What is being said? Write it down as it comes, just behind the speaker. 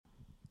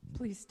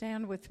Please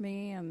stand with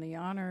me in the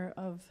honor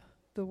of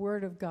the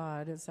Word of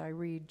God as I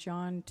read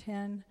John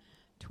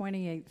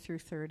 10:28 through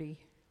 30.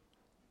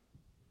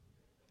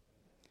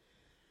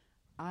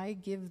 I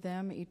give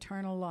them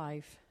eternal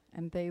life,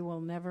 and they will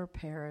never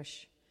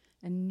perish,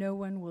 and no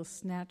one will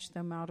snatch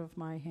them out of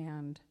my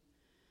hand.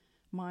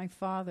 My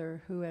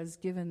Father, who has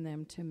given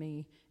them to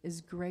me,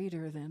 is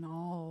greater than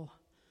all,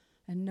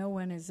 and no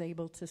one is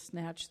able to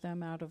snatch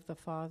them out of the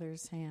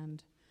Father's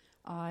hand.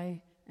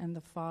 I and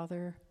the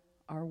Father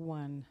are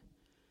one.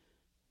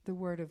 The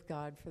word of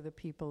God for the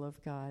people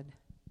of God.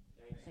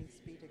 Thanks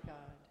be to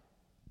God.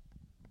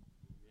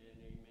 Amen,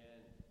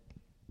 amen.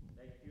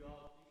 Thank you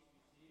all. Please be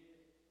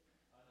seated.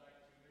 I'd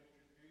like to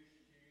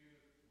introduce to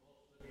you,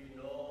 most of you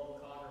know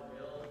Connor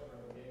Mills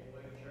from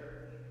Gateway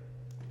Church.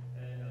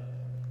 And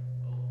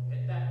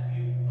hit that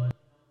mute button.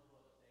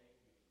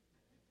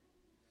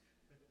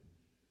 Thank you.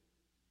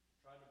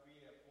 Trying to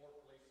be at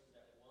 4 places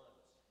at once.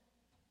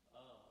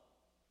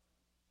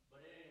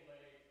 But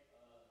anyway,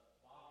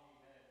 Bobby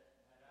had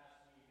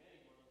asked me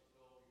many months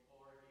ago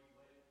before he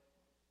went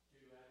to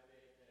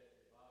Advent that if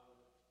I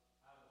would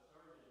have a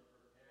sermon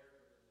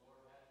prepared, but the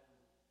Lord hadn't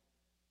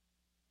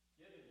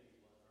given me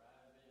one, or I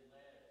haven't been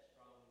led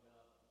strong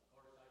enough. Of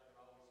course, I could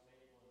always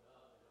make one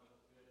up, and I'm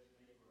a good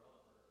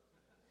maker-upper.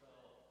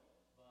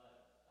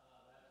 But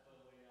that's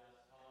when we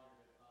asked Connor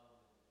to come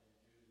and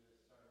do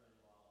this sermon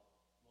while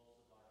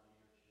most of our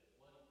leadership.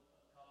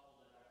 A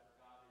couple that I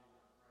forgot in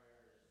our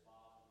prayer is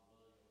Bob and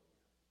William,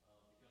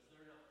 because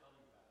they're not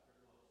coming back.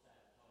 They're going to San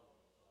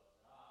Antonio. So I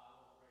said, I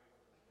won't pray for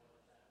them going to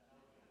San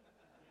Antonio.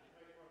 You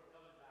pray for them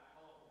coming back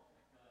home.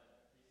 But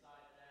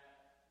besides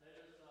that,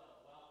 let us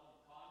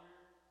welcome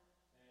Connor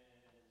and to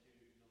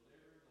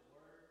deliver the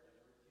word that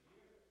we're to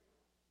hear.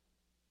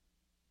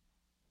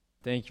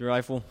 Thank you,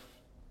 Rifle.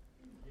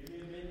 Give me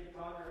a minute,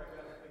 Connor. I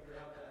got to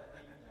figure out that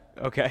thing.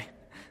 Okay,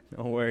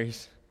 no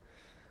worries.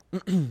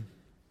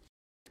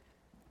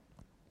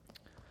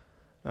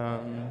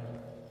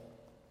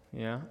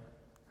 Yeah,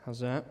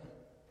 how's that?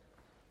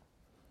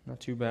 Not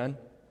too bad.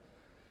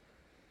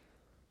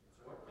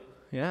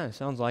 Yeah, it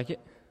sounds like it.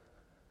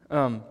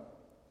 As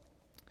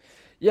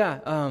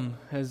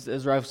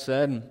Ralph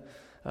said,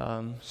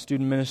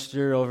 student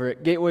minister over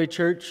at Gateway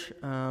Church,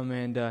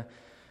 and I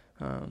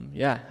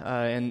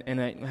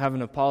have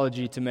an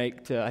apology to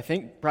make to, I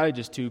think, probably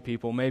just 2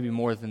 people, maybe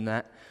more than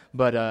that.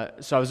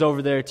 But so I was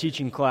over there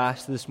teaching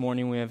class this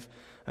morning. We have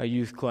a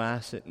youth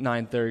class at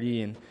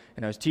 9:30, and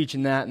I was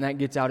teaching that, and that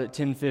gets out at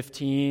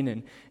 10:15,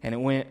 and it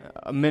went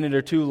a minute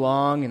or 2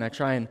 long, and I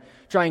try and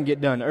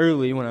get done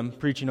early when I'm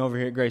preaching over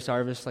here at Grace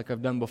Harvest like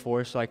I've done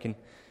before, so I can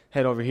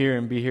head over here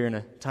and be here in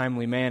a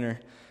timely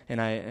manner.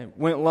 And I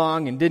went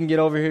long and didn't get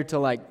over here till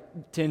like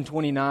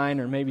 10:29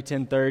 or maybe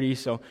 10:30,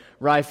 so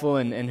Rifle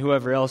and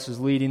whoever else was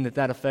leading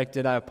that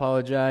affected, I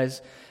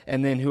apologize.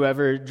 And then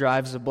whoever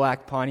drives a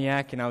black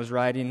Pontiac, and I was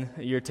riding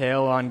your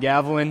tail on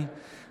Gavilan,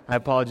 I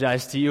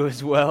apologize to you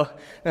as well.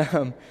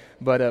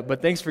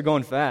 But thanks for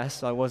going fast,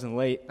 so I wasn't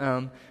late,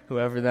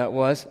 whoever that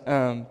was.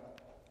 And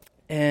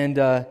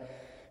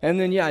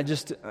then,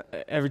 just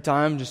every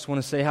time, just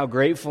want to say how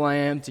grateful I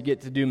am to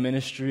get to do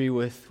ministry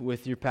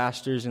with your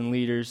pastors and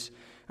leaders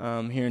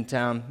here in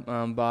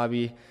town.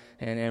 Bobby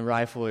and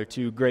Rifle are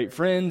 2 great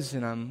friends,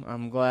 and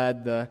I'm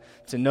glad to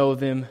know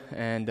them,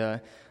 and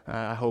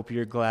I hope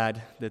you're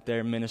glad that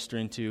they're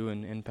ministering to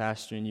and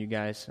pastoring you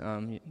guys.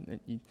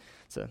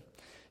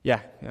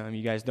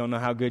 You guys don't know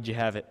how good you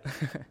have it.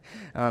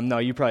 No,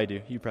 you probably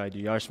do. You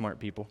are smart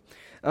people.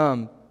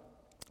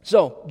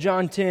 So,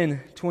 John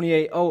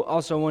 10:28. Oh,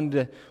 also want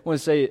to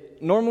say,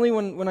 normally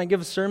when I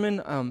give a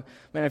sermon,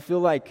 I feel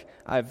like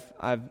I've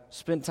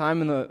spent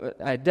time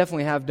I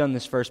definitely have done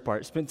this first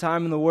part. Spent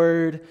time in the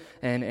Word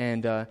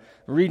and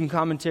reading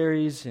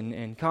commentaries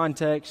and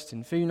context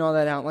and figuring all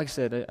that out. Like I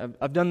said,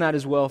 I've done that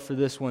as well for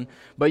this one.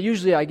 But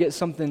usually I get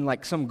something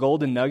like some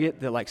golden nugget,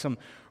 that like some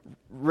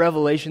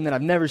revelation that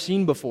I've never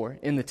seen before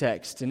in the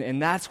text,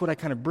 and that's what I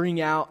kind of bring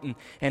out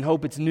and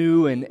hope it's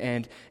new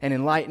and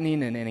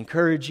enlightening and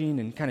encouraging,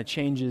 and kind of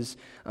changes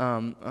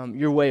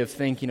your way of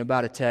thinking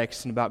about a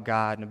text and about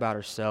God and about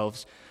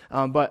ourselves.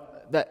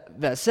 But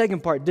that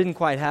second part didn't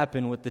quite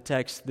happen with the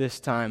text this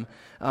time.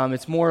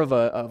 It's more of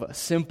a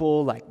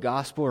simple like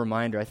gospel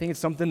reminder. I think it's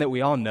something that we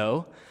all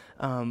know,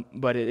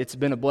 but it's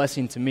been a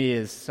blessing to me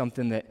as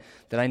something that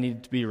I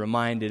need to be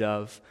reminded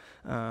of.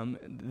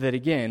 That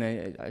again,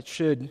 I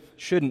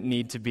shouldn't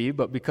need to be,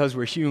 but because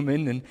we're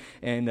human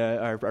and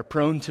are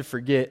prone to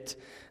forget,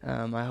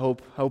 I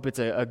hope it's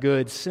a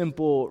good,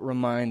 simple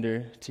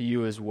reminder to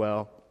you as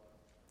well.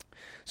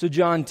 So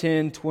John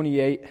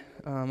 10:28,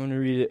 I'm going to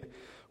read it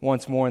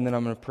once more, and then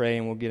I'm going to pray,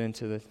 and we'll get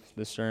into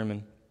the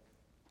sermon.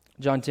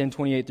 John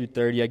 10:28 through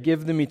 30, I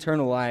give them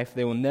eternal life,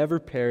 they will never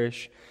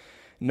perish,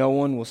 no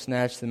one will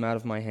snatch them out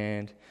of my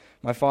hand.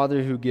 My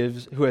Father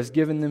who has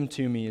given them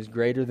to me is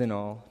greater than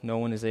all. No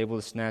one is able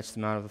to snatch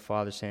them out of the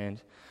Father's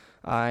hand.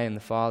 I and the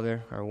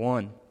Father are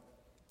one.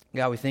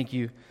 God, we thank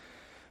you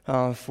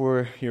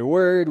for your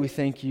word. We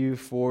thank you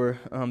for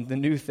the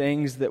new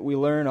things that we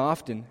learn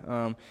often.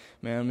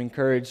 Man, I'm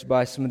encouraged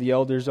by some of the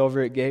elders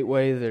over at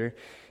Gateway that are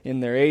in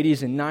their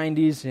 80s and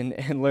 90s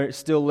and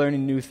still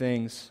learning new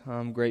things.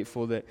 I'm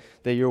grateful that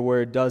your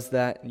word does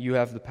that. You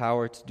have the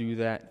power to do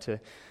that, to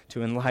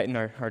enlighten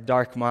our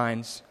dark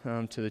minds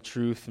to the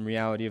truth and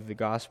reality of the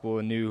gospel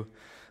anew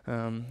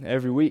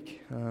every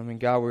week. And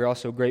God, we're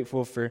also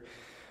grateful for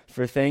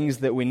things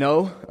that we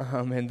know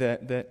and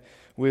that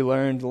we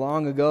learned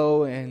long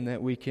ago and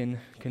that we can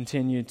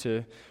continue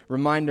to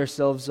remind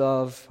ourselves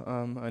of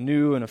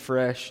anew and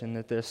afresh, and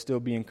that they'll still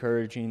be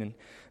encouraging. And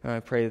I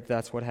pray that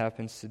that's what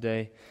happens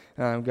today.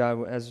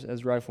 God,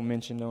 as Rifle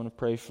mentioned, I want to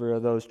pray for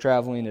those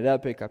traveling at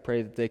Epic. I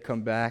pray that they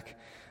come back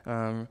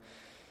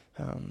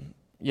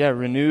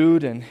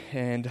renewed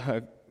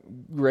and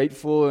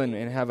grateful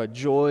and have a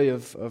joy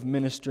of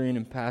ministering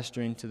and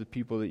pastoring to the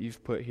people that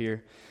you've put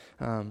here.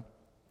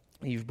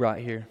 You've brought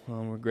here.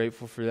 We're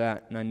grateful for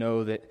that, and I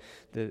know that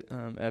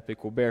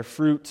Epic will bear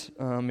fruit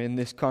in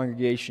this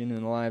congregation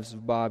and the lives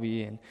of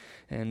Bobby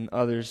and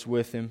others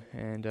with him,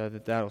 and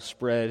that'll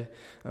spread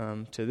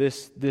to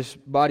this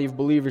body of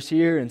believers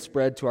here and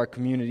spread to our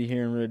community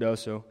here in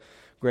Ruidoso.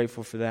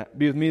 Grateful for that.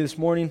 Be with me this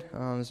morning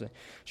as I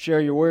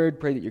share your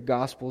word. Pray that your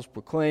gospel is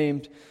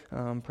proclaimed.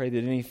 Pray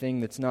that anything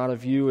that's not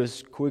of you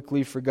is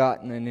quickly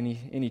forgotten, and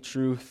any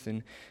truth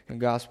and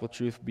gospel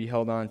truth be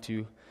held on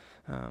to.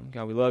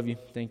 God, we love you.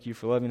 Thank you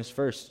for loving us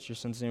first. It's your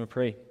son's name we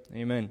pray.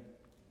 Amen.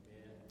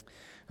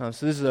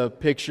 So this is a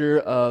picture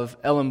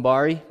of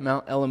Ellembari,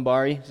 Mount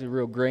Ellembari. It's a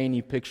real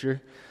grainy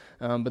picture,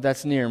 but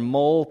that's near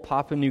Mole,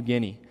 Papua New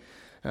Guinea.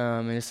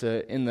 And it's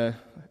in the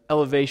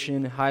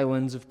elevation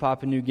highlands of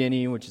Papua New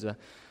Guinea, which is a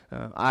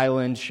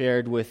island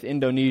shared with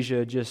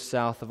Indonesia just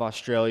south of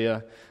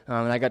Australia.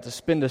 And I got to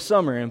spend a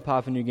summer in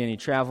Papua New Guinea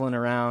traveling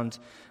around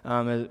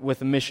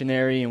with a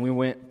missionary, and we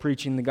went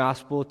preaching the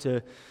gospel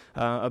to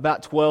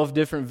about 12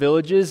 different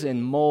villages,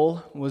 and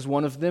Mole was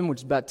one of them, which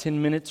is about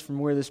 10 minutes from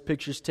where this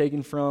picture is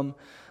taken from.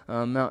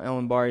 Mount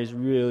Ellembari is a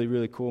really,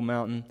 really cool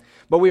mountain.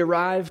 But we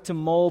arrived to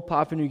Mole,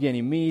 Papua New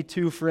Guinea. Me,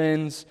 two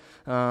friends,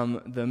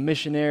 the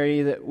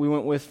missionary that we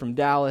went with from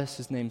Dallas,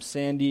 his name's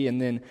Sandy, and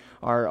then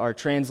our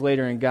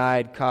translator and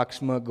guide,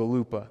 Coxma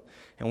Galupa.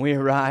 And we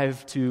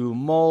arrived to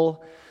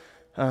Mole.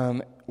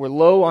 We're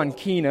low on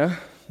kina,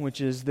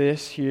 which is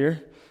this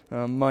here,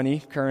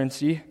 money,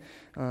 currency.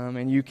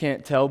 And you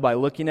can't tell by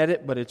looking at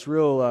it, but it's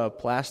real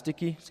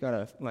plasticky. It's got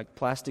a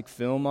plastic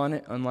film on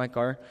it, unlike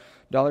our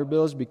dollar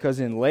bills, because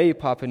in Lae,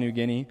 Papua New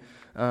Guinea,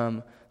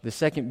 the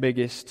second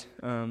biggest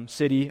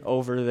city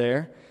over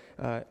there,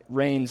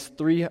 rains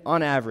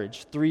on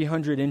average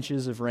 300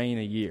 inches of rain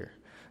a year.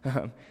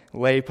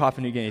 Lae,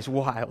 Papua New Guinea is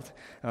wild.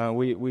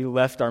 We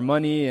left our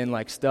money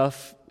and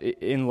stuff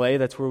in Lae.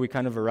 That's where we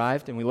kind of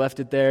arrived, and we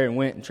left it there and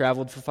went and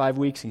traveled for 5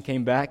 weeks and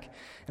came back,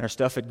 and our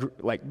stuff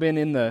had been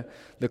in the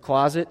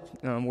closet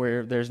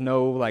where there's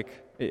no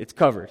it's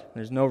covered.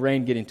 There's no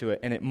rain getting to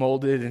it, and it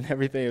molded and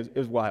everything. It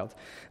was wild.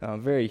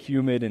 Very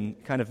humid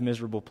and kind of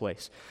miserable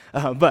place.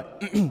 So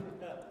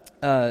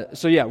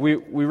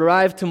we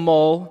arrived to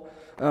Mole,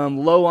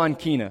 low on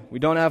kina. We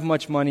don't have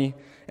much money.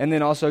 And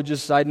then also,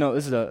 just side note,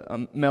 this is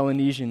a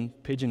Melanesian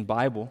Pidgin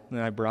Bible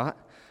that I brought.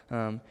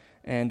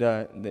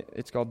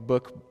 It's called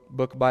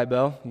Book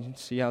Bible. You can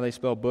see how they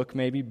spell book,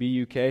 maybe,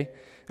 B-U-K.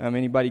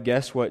 Anybody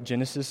guess what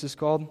Genesis is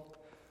called?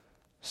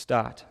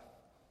 Start.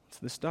 It's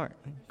the start.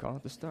 Call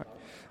it the start.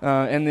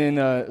 And then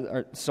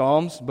our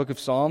Psalms, Book of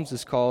Psalms,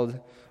 is called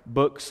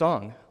Book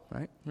Song.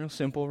 Right? Real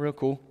simple, real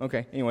cool.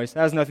 Okay, anyways,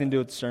 that has nothing to do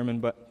with the sermon,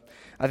 but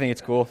I think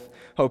it's cool.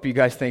 Hope you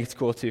guys think it's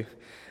cool too.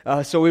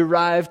 So we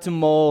arrived to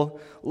Mole,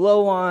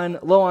 low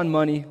on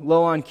money,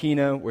 low on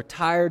kina. We're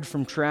tired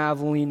from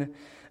traveling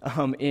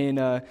in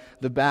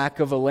the back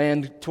of a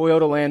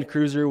Toyota Land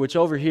Cruiser, which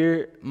over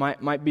here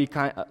might be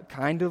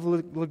kind of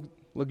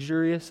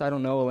luxurious. I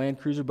don't know, a Land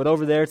Cruiser, but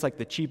over there it's like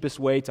the cheapest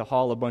way to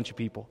haul a bunch of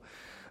people.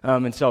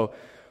 And so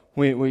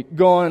we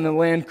go on the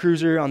Land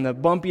Cruiser on the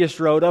bumpiest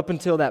road. Up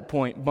until that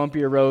point,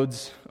 bumpier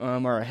roads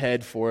are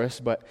ahead for us,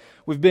 but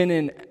we've been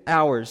in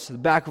hours, the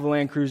back of a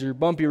Land Cruiser,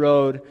 bumpy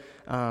road.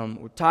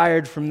 We're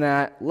tired from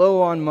that,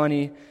 low on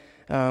money.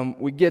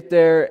 We get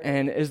there,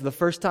 and it's the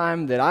first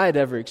time that I had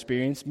ever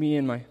experienced, me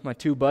and my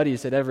two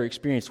buddies had ever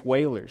experienced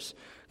wailers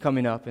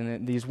coming up,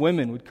 and these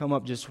women would come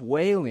up just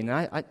wailing.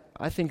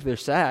 I think they're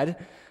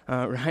sad,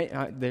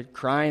 right? They're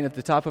crying at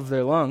the top of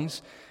their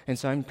lungs, and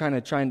so I'm kind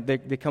of trying,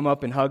 they come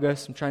up and hug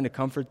us. I'm trying to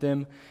comfort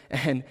them,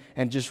 and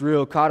just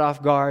real caught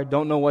off guard,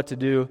 don't know what to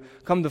do.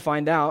 Come to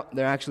find out,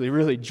 they're actually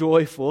really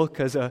joyful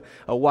because a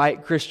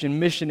white Christian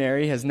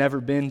missionary has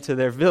never been to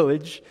their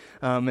village,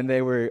 and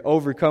they were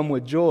overcome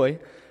with joy.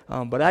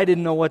 But I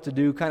didn't know what to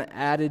do, kind of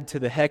added to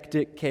the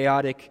hectic,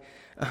 chaotic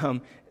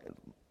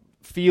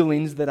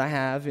feelings that I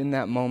have in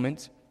that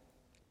moment.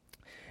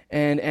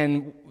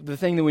 And the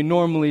thing that we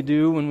normally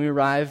do when we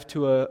arrive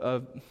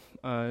to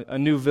a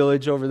new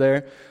village over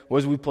there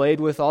was we played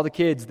with all the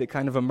kids that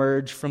kind of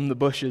emerged from the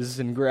bushes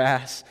and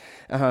grass.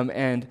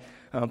 And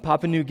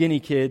Papua New Guinea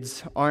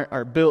kids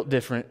are built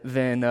different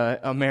than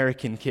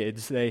American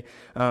kids. They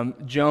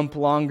jump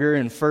longer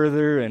and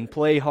further and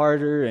play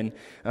harder and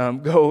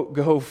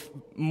go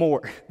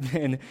more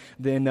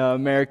than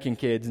American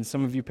kids. And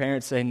some of you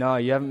parents say, "No,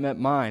 you haven't met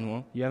mine."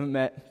 Well, you haven't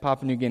met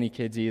Papua New Guinea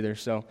kids either.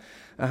 So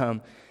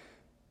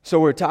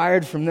we're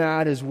tired from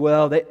that as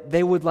well.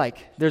 They would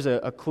there's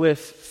a cliff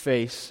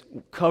face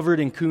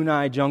covered in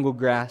kunai jungle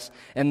grass,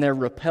 and they're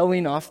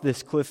rappelling off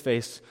this cliff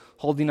face,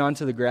 holding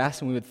onto the grass,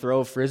 and we would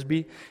throw a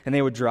frisbee, and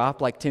they would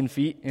drop 10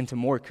 feet into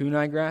more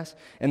kunai grass,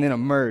 and then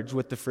emerge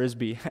with the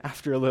frisbee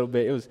after a little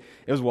bit.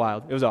 It was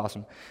wild. It was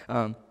awesome.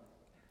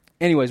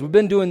 Anyways, we've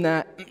been doing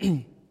that,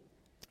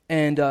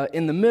 and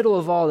in the middle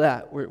of all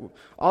that,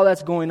 all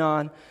that's going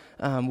on,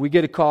 we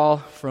get a call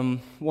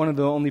from one of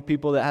the only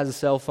people that has a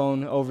cell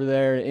phone over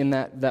there in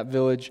that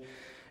village,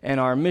 and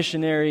our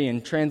missionary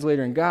and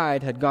translator and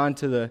guide had gone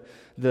to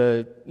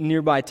the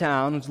nearby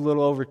town. It's a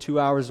little over 2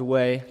 hours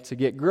away to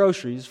get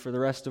groceries for the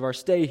rest of our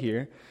stay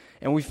here.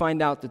 And we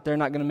find out that they're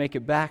not going to make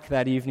it back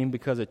that evening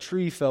because a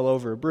tree fell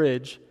over a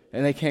bridge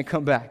and they can't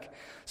come back.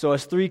 So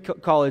us three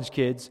college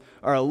kids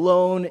are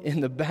alone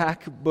in the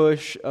back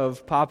bush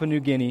of Papua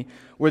New Guinea.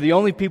 We're the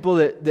only people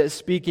that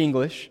speak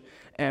English,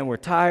 and we're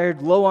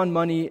tired, low on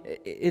money.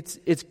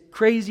 It's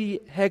crazy,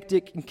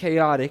 hectic, and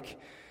chaotic.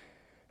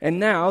 And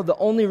now the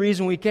only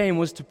reason we came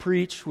was to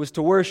preach, was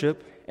to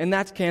worship. And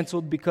that's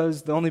canceled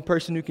because the only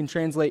person who can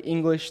translate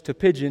English to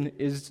Pidgin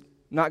is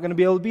not going to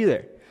be able to be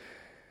there.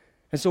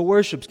 And so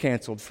worship's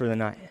canceled for the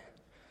night.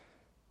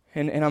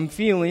 And I'm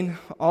feeling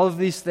all of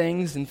these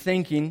things and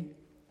thinking,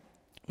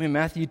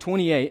 Matthew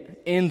 28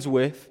 ends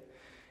with,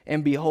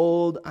 "And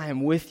behold, I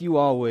am with you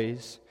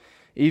always,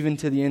 even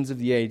to the ends of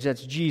the age."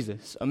 That's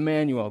Jesus,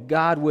 Emmanuel,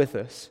 God with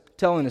us,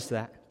 telling us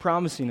that,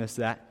 promising us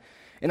that.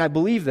 And I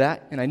believe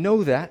that, and I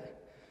know that,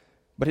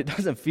 but it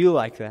doesn't feel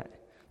like that.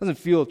 It doesn't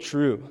feel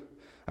true.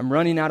 I'm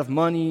running out of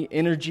money,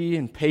 energy,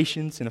 and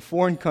patience in a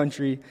foreign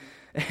country,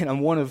 and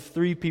I'm one of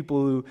 3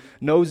 people who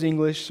knows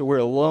English, so we're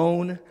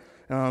alone,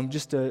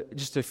 just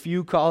a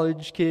few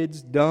college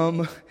kids,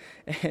 dumb,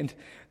 and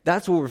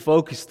that's what we're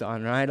focused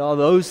on, right? All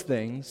those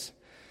things.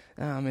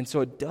 And so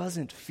it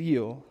doesn't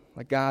feel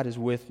like God is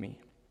with me.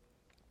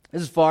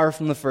 This is far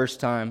from the first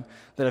time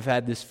that I've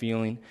had this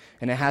feeling,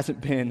 and it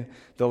hasn't been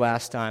the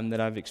last time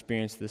that I've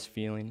experienced this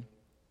feeling.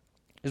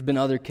 There's been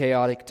other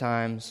chaotic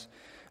times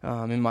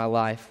in my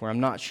life where I'm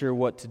not sure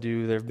what to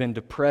do. There have been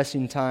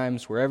depressing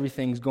times where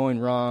everything's going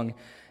wrong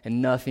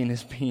and nothing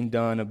is being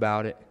done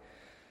about it.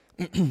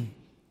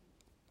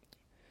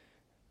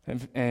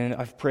 And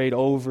I've prayed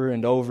over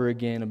and over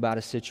again about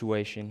a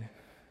situation,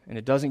 and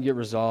it doesn't get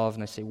resolved,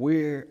 and I say,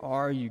 "Where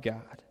are you,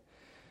 God?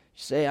 You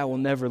say I will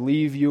never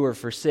leave you or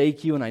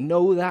forsake you, and I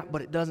know that,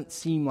 but it doesn't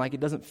seem like it,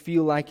 doesn't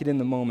feel like it in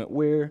the moment.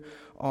 Where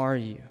are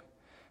you?"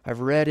 I've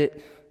read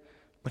it,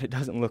 but it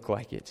doesn't look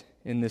like it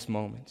in this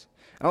moment.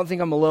 I don't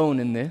think I'm alone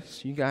in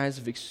this. You guys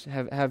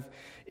have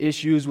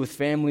issues with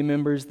family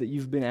members that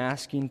you've been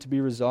asking to be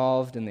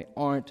resolved, and they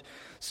aren't.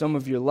 Some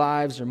of your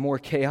lives are more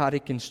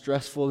chaotic and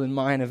stressful than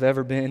mine have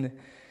ever been.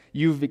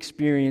 You've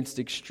experienced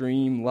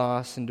extreme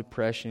loss and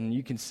depression.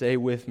 You can say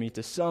with me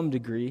to some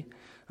degree,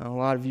 a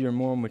lot of you are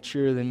more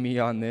mature than me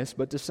on this,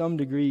 but to some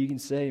degree you can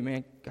say,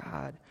 "Man,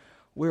 God,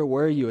 where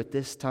were you at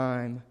this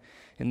time,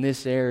 in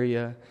this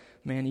area?"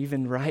 Man,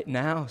 even right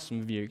now,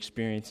 some of you are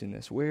experiencing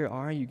this. Where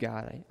are you,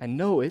 God? I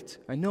know it,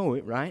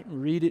 right?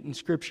 Read it in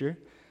Scripture,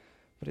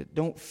 but I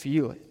don't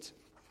feel it.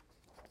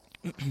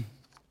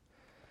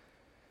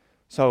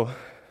 So,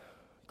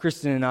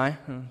 Kristen and I,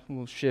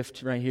 we'll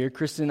shift right here.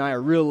 Kristen and I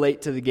are real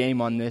late to the game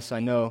on this, I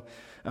know,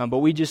 but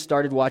we just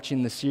started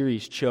watching the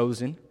series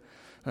Chosen.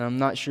 I'm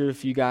not sure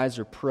if you guys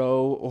are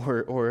pro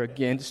or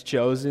against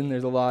Chosen.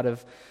 There's a lot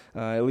of,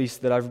 at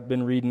least that I've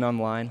been reading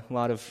online, a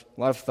lot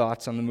of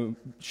thoughts on the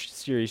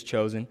series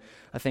Chosen.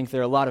 I think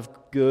there are a lot of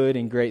good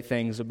and great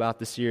things about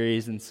the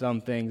series, and some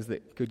things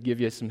that could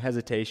give you some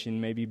hesitation,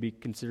 maybe be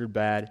considered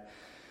bad.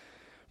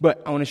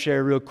 But I want to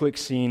share a real quick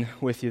scene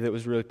with you that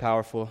was really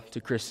powerful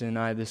to Kristen and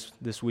I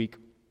this week.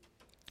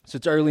 So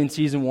it's early in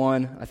season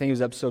 1. I think it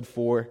was episode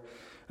 4.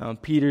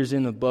 Peter's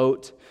in the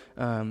boat.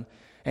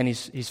 And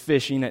he's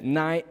fishing at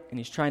night, and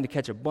he's trying to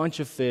catch a bunch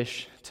of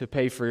fish to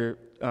pay for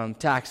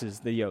taxes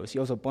that he owes. He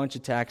owes a bunch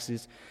of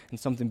taxes, and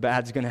something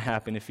bad's going to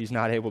happen if he's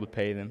not able to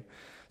pay them.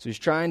 So he's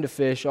trying to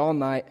fish all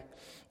night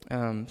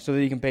so that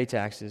he can pay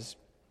taxes.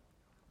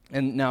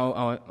 And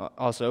now,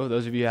 also,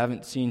 those of you who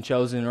haven't seen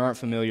Chosen or aren't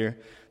familiar,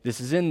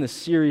 this is in the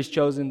series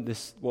Chosen.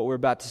 What we're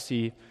about to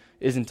see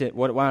isn't it.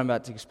 What I'm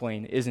about to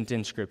explain isn't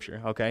in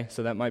Scripture. Okay,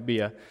 so that might be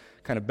a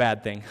kind of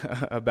bad thing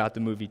about the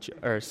movie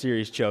or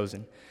series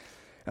Chosen.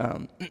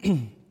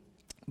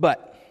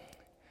 But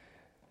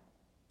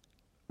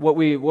what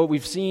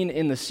we've seen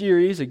in the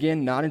series,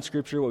 again, not in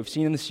Scripture, what we've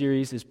seen in the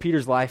series is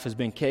Peter's life has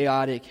been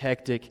chaotic,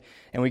 hectic,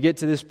 and we get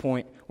to this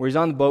point where he's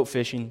on the boat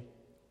fishing,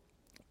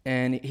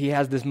 and he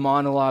has this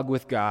monologue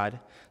with God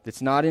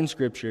that's not in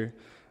Scripture,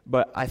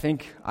 but I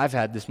think I've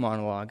had this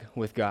monologue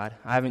with God.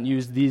 I haven't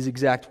used these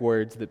exact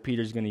words that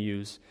Peter's going to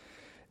use.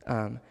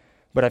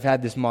 But I've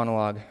had this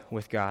monologue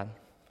with God.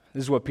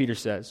 This is what Peter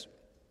says.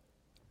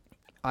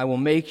 I will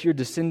make your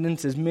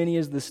descendants as many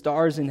as the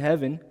stars in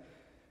heaven.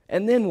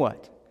 And then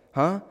what?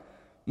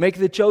 Make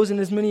the chosen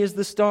as many as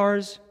the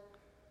stars,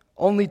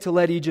 only to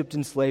let Egypt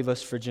enslave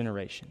us for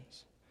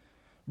generations.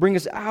 Bring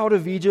us out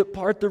of Egypt,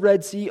 part the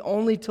Red Sea,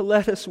 only to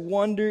let us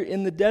wander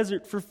in the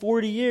desert for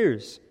 40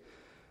 years.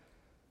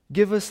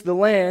 Give us the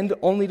land,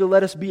 only to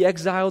let us be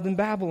exiled in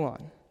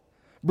Babylon.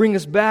 Bring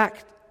us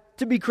back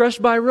to be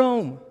crushed by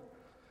Rome.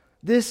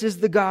 This is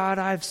the God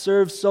I've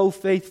served so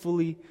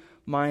faithfully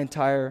my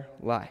entire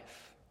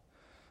life.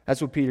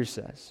 That's what Peter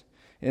says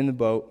in the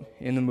boat,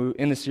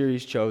 in the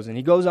series Chosen.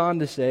 He goes on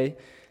to say,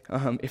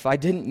 if I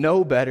didn't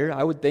know better,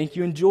 I would think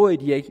you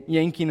enjoyed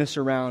yanking us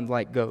around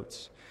like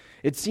goats.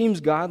 It seems,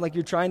 God, like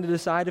you're trying to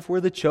decide if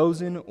we're the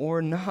chosen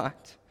or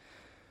not.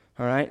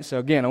 All right, so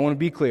again, I want to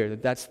be clear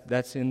that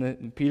that's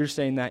Peter's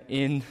saying that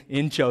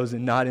in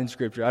Chosen, not in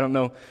Scripture. I don't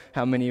know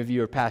how many of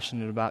you are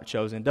passionate about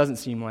Chosen. It doesn't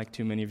seem like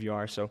too many of you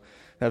are, so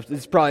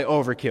it's probably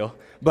overkill.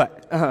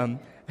 But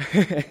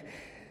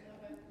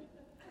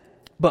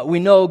but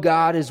we know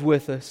God is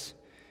with us,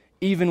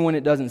 even when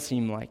it doesn't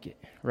seem like it,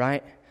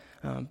 right?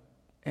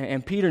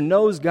 And Peter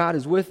knows God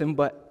is with him,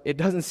 but it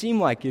doesn't seem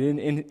like it.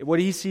 In what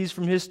he sees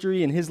from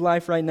history in his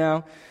life right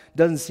now,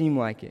 doesn't seem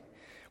like it.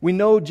 We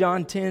know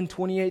John 10,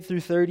 28 through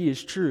 30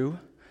 is true,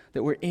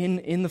 that we're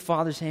in the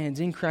Father's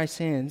hands, in Christ's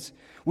hands.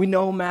 We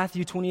know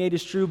Matthew 28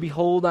 is true.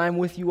 Behold, I am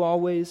with you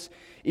always,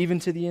 even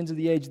to the ends of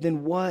the age.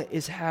 Then what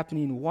is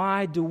happening?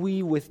 Why do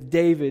we, with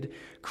David,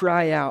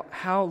 cry out,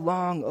 how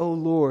long, O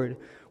Lord,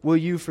 will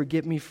you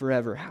forget me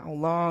forever? How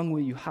long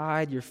will you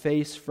hide your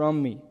face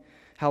from me?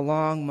 How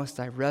long must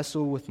I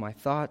wrestle with my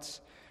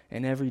thoughts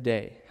and every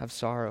day have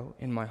sorrow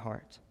in my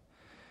heart?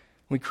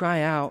 We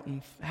cry out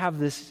and have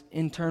this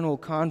internal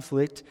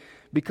conflict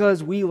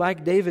because we,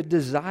 like David,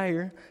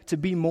 desire to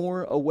be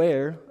more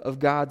aware of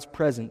God's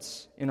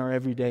presence in our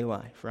everyday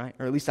life, right?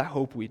 Or at least I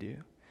hope we do.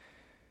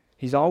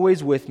 He's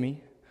always with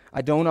me.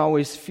 I don't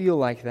always feel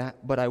like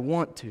that, but I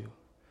want to.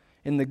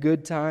 In the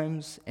good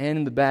times and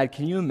in the bad.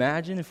 Can you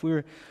imagine if we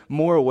were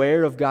more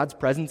aware of God's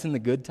presence in the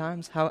good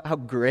times? How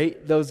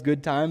great those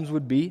good times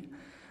would be.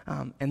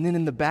 And then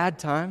in the bad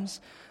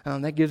times,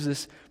 that gives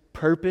us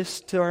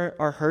purpose to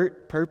our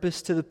hurt,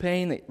 purpose to the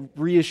pain, that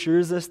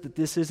reassures us that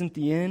this isn't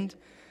the end.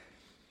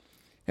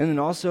 And then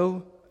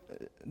also,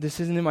 this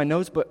isn't in my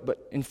notes,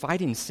 but in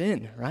fighting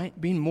sin, right?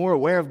 Being more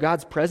aware of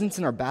God's presence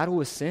in our battle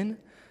with sin,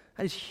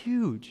 that is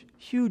huge.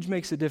 Huge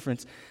makes a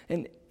difference.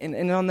 And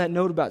on that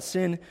note about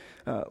sin,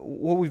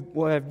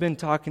 what I've been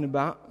talking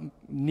about,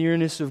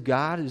 nearness of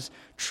God, is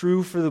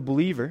true for the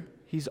believer.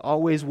 He's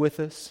always with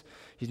us.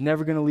 He's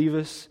never going to leave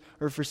us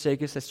or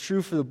forsake us. That's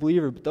true for the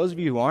believer. But those of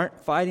you who aren't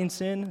fighting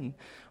sin and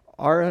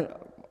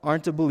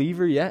aren't a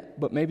believer yet,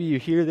 but maybe you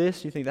hear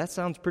this, you think that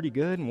sounds pretty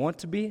good and want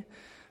to be,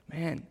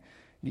 man,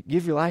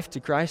 give your life to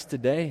Christ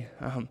today.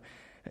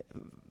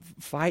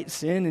 Fight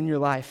sin in your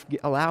life.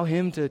 Allow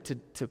Him to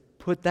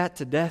put that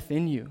to death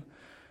in you,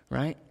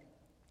 right?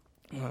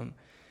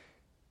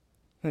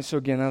 And so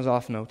again, that was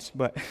off notes,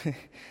 but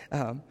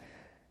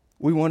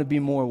we want to be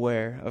more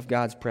aware of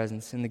God's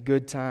presence in the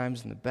good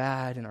times and the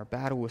bad, in our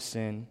battle with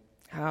sin.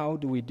 How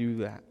do we do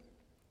that?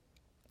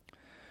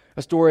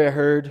 A story I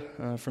heard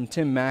from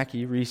Tim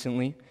Mackey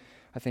recently,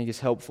 I think is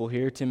helpful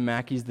here. Tim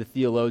Mackey's the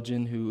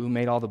theologian who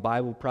made all the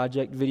Bible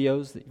Project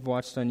videos that you've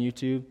watched on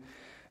YouTube.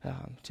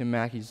 Tim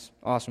Mackey's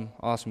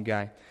awesome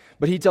guy.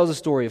 But he tells a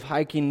story of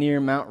hiking near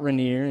Mount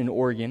Rainier in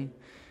Oregon,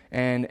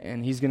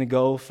 and he's going to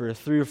go for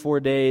 3 or 4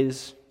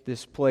 days,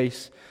 this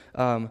place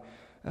near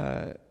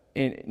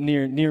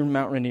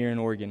Mount Rainier in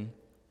Oregon.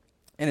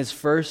 And his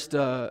first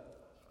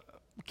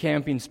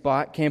camping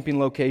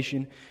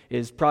location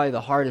is probably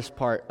the hardest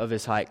part of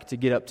his hike, to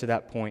get up to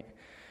that point.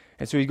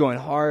 And so he's going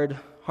hard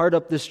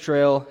up this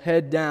trail,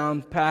 head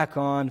down, pack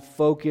on,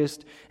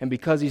 focused. And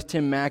because he's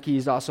Tim Mackey,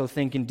 he's also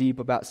thinking deep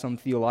about some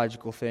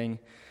theological thing.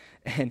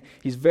 And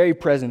he's very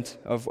present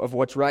of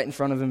what's right in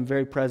front of him,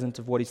 very present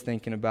of what he's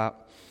thinking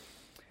about.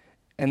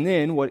 And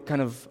then what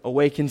kind of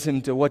awakens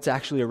him to what's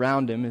actually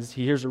around him is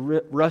he hears a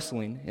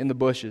rustling in the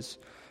bushes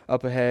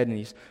up ahead, and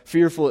he's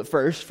fearful at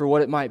first for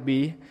what it might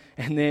be,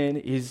 and then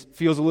he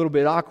feels a little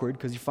bit awkward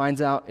because he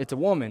finds out it's a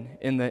woman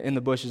in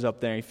the bushes up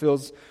there. He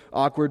feels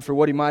awkward for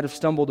what he might have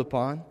stumbled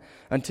upon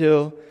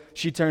until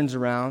she turns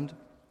around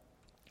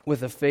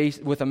with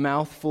a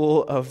mouth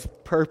full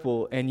of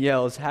purple and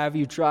yells, "Have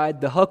you tried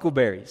the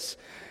huckleberries?"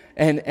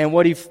 And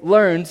what he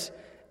learns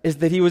is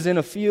that he was in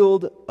a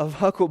field of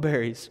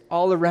huckleberries.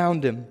 All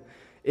around him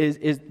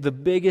is the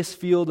biggest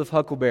field of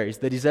huckleberries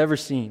that he's ever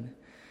seen.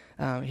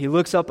 He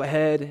looks up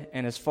ahead,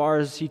 and as far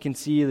as he can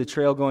see the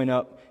trail going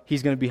up,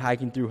 he's going to be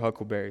hiking through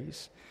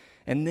huckleberries.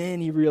 And then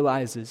he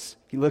realizes,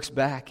 he looks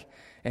back,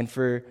 and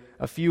for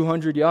a few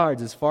hundred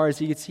yards, as far as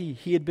he could see,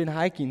 he had been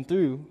hiking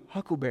through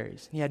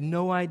huckleberries. He had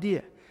no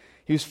idea.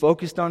 He was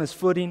focused on his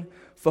footing,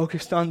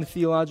 focused on the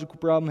theological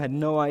problem, had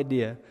no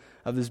idea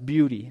of this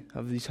beauty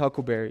of these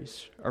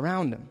huckleberries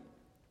around him.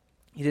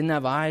 He didn't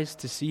have eyes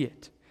to see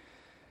it.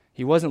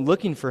 He wasn't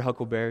looking for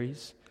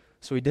huckleberries,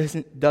 so he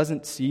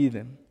doesn't see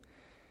them.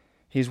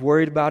 He's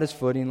worried about his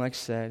footing, like I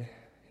said.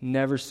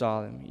 Never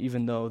saw them,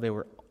 even though they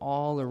were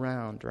all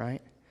around,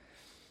 right?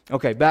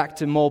 Okay, back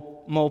to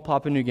Mole,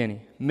 Papua New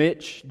Guinea.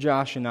 Mitch,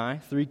 Josh, and I,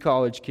 3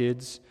 college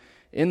kids,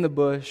 in the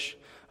bush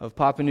of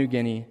Papua New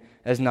Guinea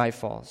as night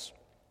falls.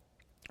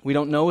 We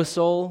don't know a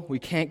soul. We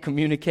can't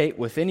communicate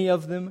with any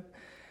of them.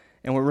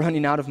 And we're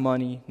running out of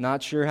money.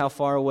 Not sure how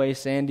far away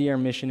Sandy, our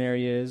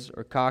missionary, is,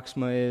 or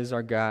Coxma is,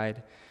 our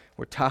guide.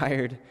 We're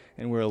tired,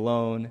 and we're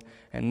alone,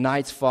 and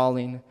night's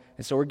falling,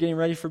 and so we're getting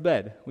ready for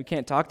bed. We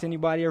can't talk to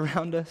anybody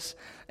around us,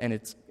 and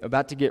it's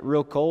about to get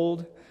real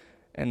cold,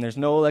 and there's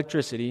no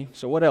electricity,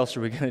 so what else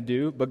are we going to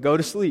do but go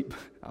to sleep?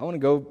 I want to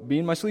go be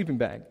in my sleeping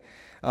bag.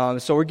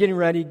 So we're getting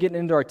ready, getting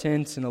into our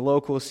tents, and a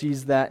local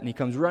sees that, and he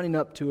comes running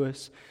up to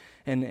us,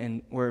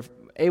 and we're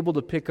able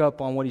to pick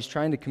up on what he's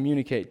trying to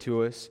communicate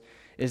to us,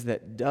 is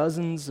that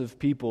dozens of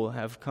people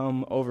have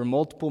come over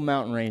multiple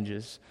mountain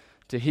ranges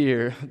to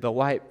hear the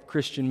white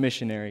Christian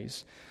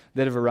missionaries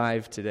that have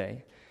arrived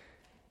today.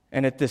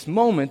 And at this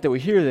moment that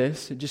we hear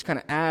this, it just kind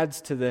of adds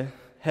to the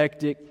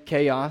hectic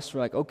chaos.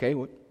 We're like, okay,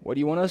 what do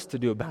you want us to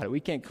do about it? We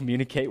can't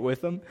communicate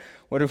with them.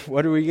 What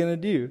are we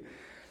going to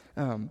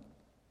do?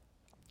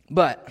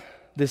 But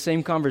the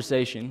same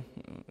conversation,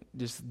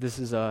 this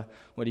is what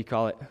do you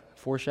call it?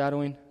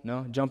 Foreshadowing?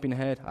 No? Jumping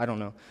ahead? I don't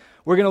know.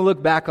 We're going to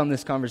look back on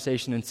this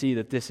conversation and see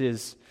that this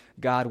is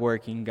God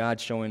working, God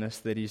showing us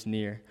that He's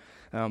near.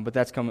 But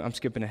that's coming. I'm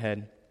skipping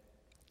ahead.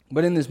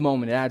 But in this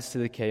moment, it adds to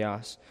the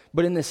chaos.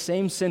 But in this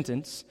same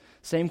sentence,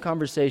 same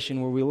conversation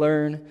where we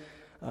learn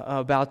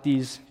about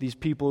these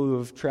people who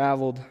have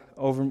traveled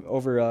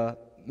over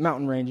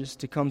mountain ranges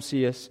to come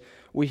see us,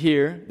 we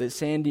hear that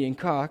Sandy and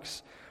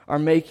Cox are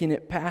making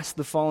it past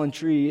the fallen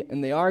tree,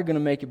 and they are going to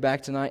make it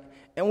back tonight,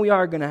 and we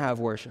are going to have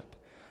worship.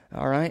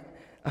 All right?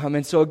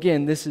 And so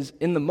again, this is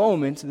in the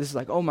moment. This is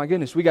like, oh my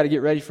goodness, we got to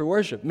get ready for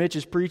worship. Mitch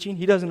is preaching.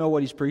 He doesn't know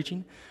what he's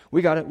preaching.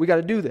 We got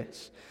to do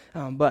this.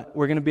 But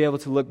we're going to be able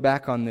to look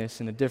back on this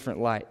in a different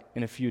light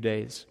in a few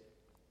days.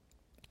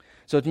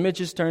 So it's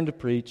Mitch's turn to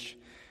preach.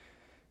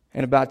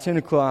 And about 10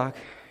 o'clock,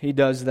 he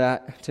does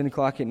that, 10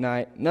 o'clock at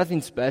night.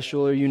 Nothing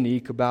special or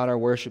unique about our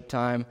worship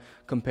time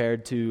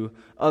compared to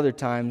other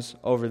times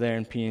over there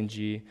in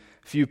PNG.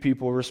 A few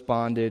people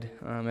responded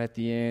at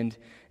the end,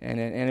 and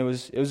it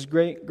was a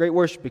great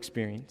worship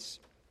experience.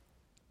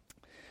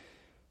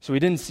 So we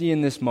didn't see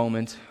in this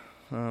moment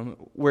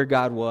where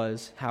God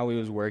was, how He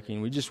was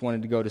working. We just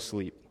wanted to go to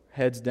sleep,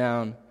 heads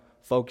down,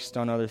 focused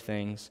on other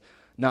things,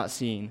 not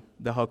seeing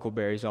the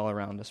huckleberries all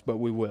around us, but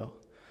we will.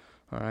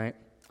 All right?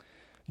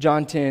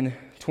 John 10,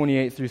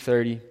 28 through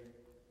 30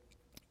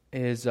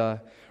 is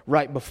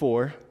right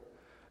before,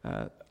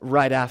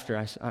 right after,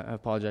 I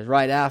apologize,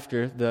 right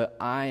after the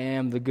I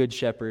am the good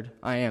shepherd,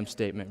 I am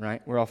statement,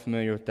 right? We're all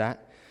familiar with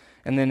that.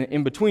 And then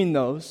in between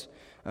those,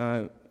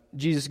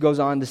 Jesus goes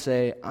on to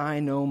say,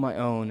 I know my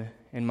own,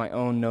 and my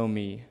own know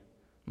me.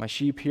 My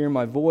sheep hear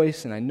my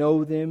voice, and I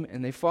know them,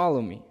 and they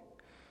follow me.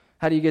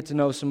 How do you get to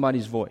know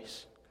somebody's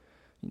voice?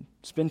 You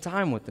spend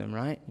time with them,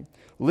 right?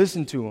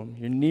 Listen to them.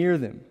 You're near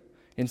them.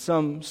 In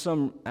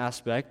some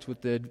aspect,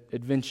 with the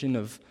invention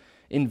of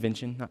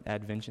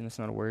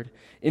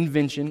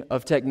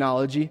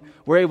technology,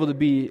 we're able to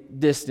be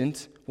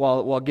distant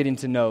while getting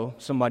to know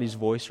somebody's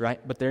voice, right?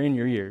 But they're in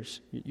your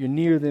ears. You're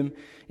near them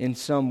in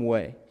some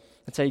way.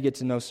 That's how you get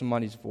to know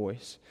somebody's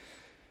voice.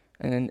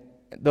 And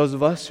those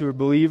of us who are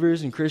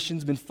believers and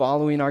Christians, been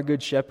following our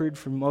Good Shepherd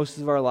for most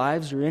of our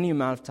lives or any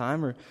amount of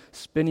time, or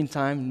spending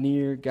time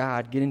near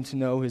God, getting to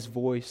know His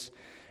voice.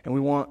 And we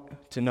want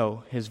to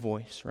know His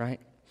voice, right?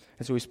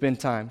 And so we spend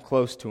time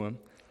close to Him.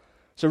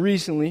 So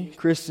recently,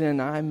 Kristen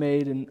and I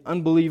made an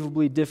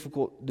unbelievably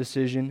difficult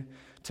decision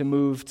to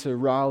move to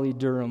Raleigh,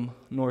 Durham,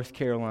 North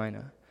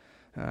Carolina.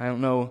 I don't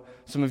know,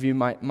 some of you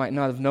might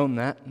not have known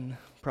that, and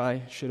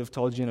probably should have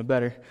told you in a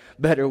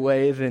better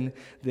way than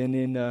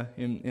in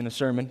a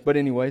sermon. But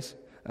anyways,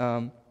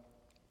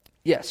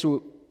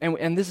 So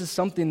this is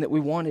something that we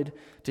wanted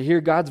to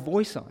hear God's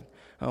voice on.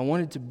 I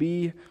wanted to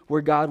be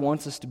where God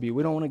wants us to be.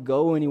 We don't want to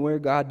go anywhere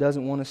God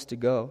doesn't want us to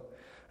go.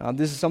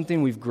 This is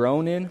something we've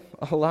grown in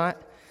a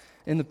lot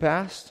in the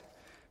past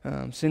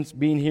since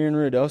being here in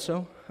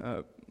Ruidoso.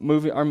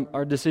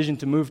 Our decision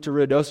to move to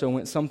Ruidoso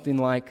went something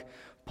like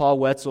Paul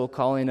Wetzel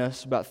calling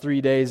us about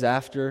 3 days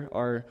after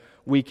our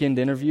weekend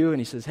interview, and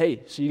he says,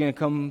 hey, so you going to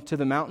come to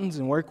the mountains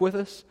and work with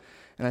us?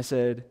 And I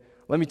said,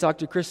 let me talk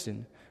to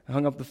Kristen. I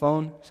hung up the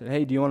phone, said,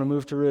 hey, do you want to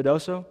move to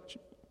Ruidoso?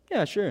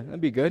 Yeah, sure,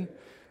 that'd be good.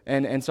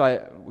 And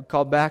so we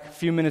called back a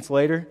few minutes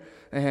later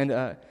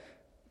and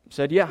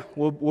said, yeah,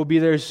 we'll be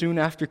there as soon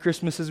after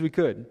Christmas as we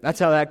could. That's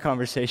how that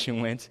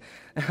conversation went.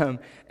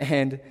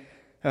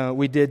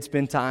 We did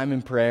spend time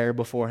in prayer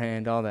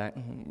beforehand, all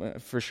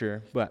that, for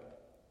sure. But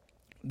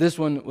this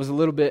one was a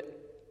little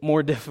bit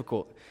more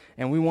difficult.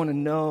 And we want to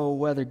know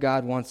whether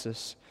God wants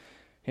us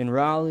in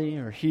Raleigh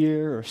or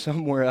here or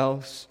somewhere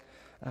else.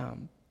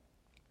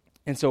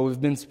 And so we've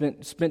been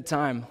spent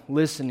time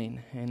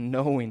listening and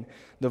knowing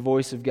the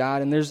voice of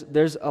God. And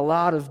there's a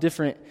lot of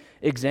different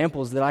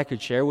examples that I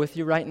could share with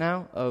you right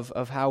now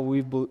of how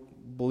we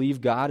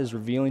believe God is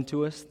revealing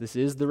to us. This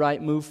is the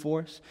right move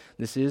for us.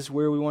 This is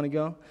where we want to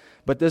go.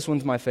 But this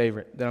one's my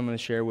favorite that I'm going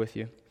to share with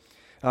you.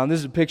 This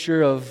is a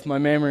picture of my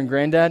mama and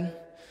granddad,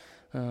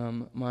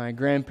 my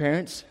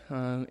grandparents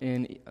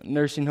in a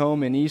nursing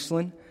home in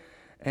Eastland.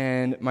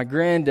 And my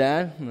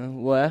granddad,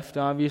 left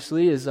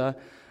obviously,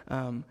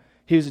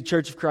 he was a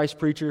Church of Christ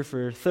preacher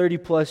for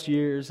 30-plus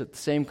years at the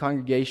same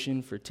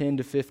congregation for 10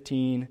 to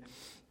 15.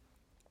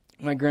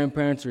 My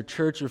grandparents are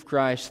Church of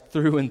Christ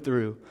through and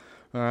through,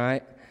 all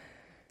right?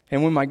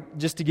 And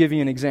just to give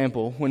you an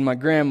example, when my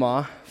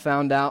grandma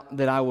found out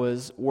that I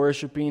was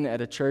worshiping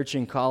at a church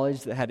in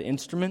college that had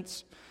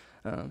instruments,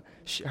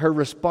 her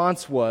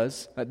response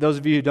was, those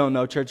of you who don't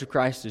know, Church of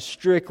Christ is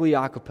strictly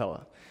a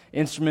cappella.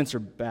 Instruments are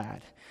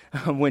bad.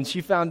 When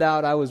she found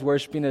out I was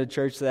worshiping at a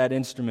church that had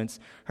instruments,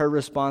 her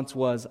response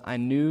was, I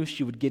knew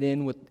he would get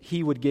in with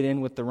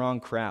the wrong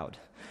crowd.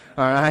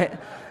 All right?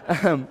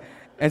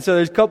 And so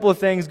there's a couple of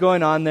things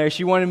going on there.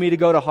 She wanted me to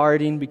go to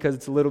Harding because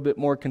it's a little bit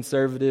more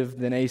conservative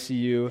than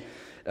ACU.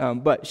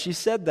 But she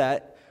said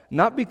that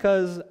not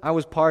because I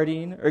was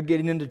partying or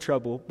getting into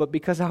trouble, but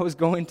because I was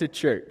going to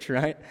church,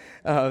 right?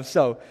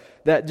 So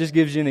that just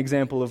gives you an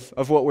example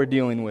of what we're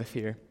dealing with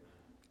here.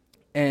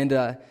 And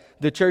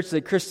the church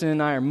that Kristen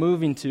and I are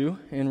moving to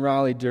in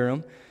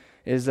Raleigh-Durham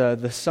is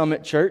the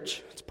Summit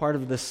Church. It's part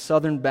of the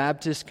Southern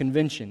Baptist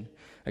Convention.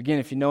 Again,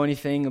 if you know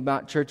anything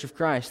about Church of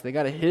Christ, they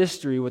got a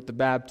history with the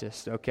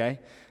Baptists, okay?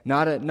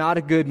 Not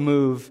a good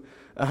move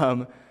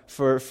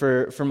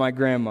for my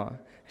grandma.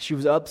 She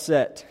was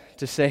upset,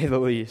 to say the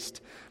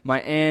least.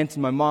 My aunt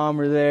and my mom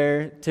were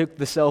there, took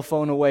the cell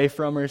phone away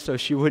from her so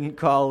she wouldn't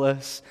call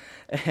us,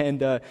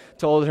 and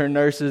told her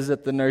nurses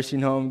at the nursing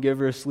home, give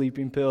her a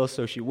sleeping pill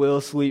so she will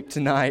sleep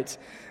tonight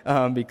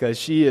because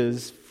she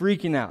is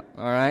freaking out,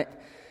 all right?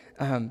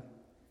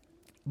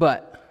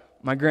 But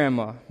my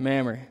grandma,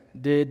 Mammer,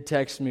 did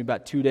text me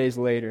about 2 days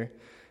later,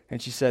 and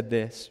she said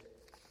this.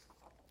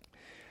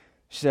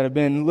 She said,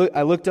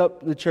 I looked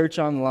up the church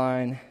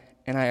online,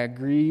 and I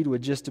agreed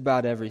with just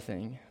about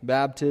everything.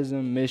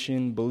 Baptism,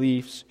 mission,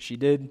 beliefs. She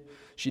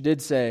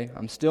did say,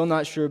 I'm still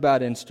not sure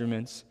about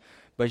instruments,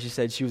 but she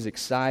said she was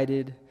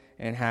excited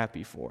and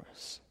happy for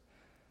us.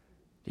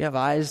 Do you have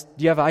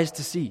eyes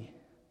to see?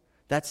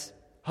 That's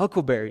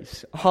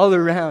huckleberries all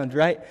around,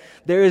 right?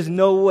 There is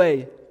no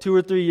way 2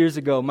 or 3 years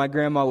ago my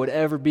grandma would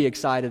ever be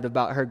excited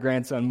about her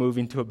grandson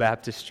moving to a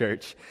Baptist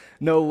church.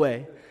 No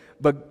way.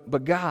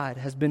 But God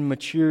has been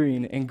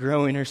maturing and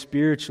growing her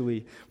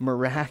spiritually,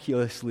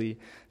 miraculously,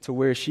 to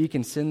where she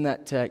can send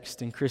that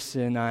text and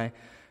Kristen and I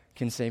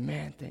can say,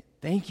 man,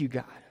 thank you,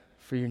 God,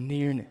 for your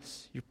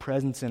nearness, your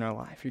presence in our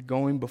life. You're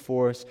going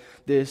before us.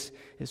 This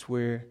is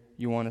where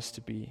you want us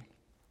to be.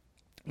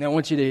 Now, I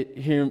want you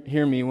to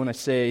hear me when I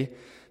say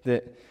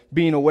that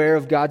being aware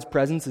of God's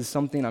presence is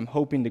something I'm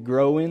hoping to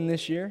grow in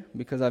this year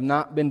because I've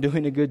not been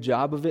doing a good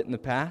job of it in the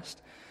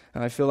past.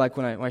 And I feel like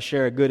when I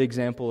share a good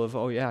example of,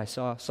 oh yeah, I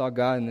saw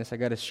God in this, I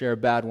got to share a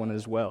bad one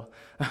as well.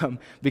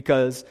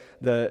 Because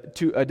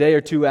a day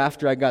or two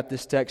after I got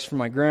this text from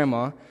my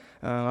grandma,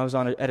 I was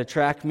at a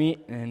track meet,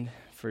 and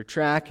for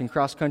track and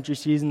cross-country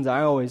seasons,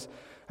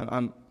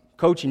 I'm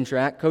coaching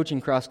track,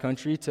 coaching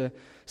cross-country to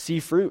see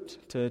fruit,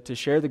 to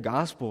share the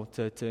gospel,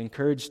 to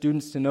encourage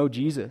students to know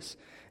Jesus.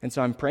 And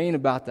so I'm praying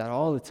about that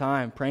all the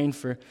time, praying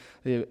for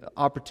the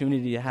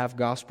opportunity to have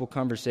gospel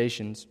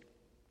conversations.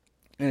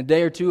 And a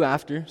day or two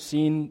after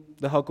seeing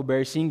the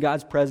huckleberry, seeing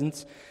God's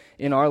presence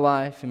in our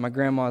life, in my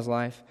grandma's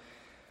life,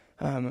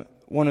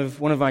 one of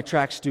my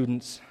track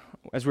students,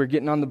 as we're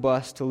getting on the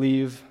bus to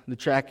leave the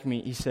track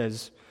meet, he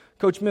says,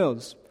 Coach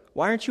Mills,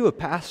 why aren't you a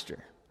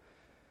pastor?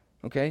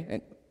 Okay,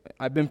 and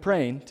I've been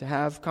praying to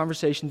have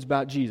conversations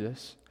about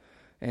Jesus,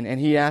 and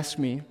he asked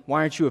me, why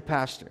aren't you a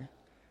pastor?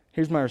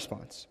 Here's my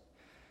response.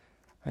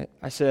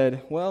 I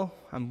said, well,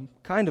 I'm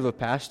kind of a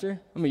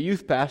pastor. I'm a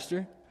youth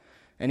pastor.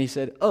 And he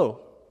said, oh.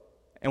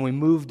 And we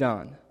moved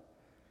on.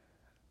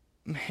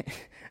 Man,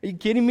 are you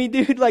kidding me,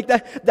 dude? Like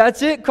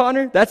that's it,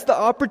 Connor. That's the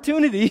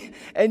opportunity.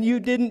 And you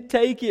didn't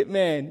take it,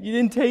 man. You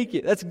didn't take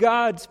it. That's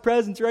God's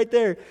presence right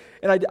there.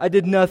 And I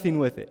did nothing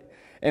with it.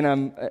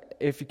 And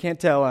if you can't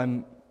tell,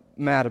 I'm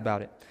mad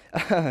about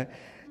it.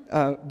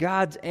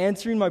 God's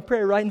answering my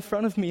prayer right in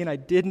front of me, and I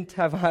didn't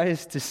have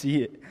eyes to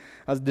see it.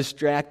 I was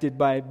distracted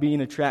by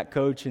being a track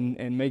coach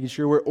and making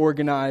sure we're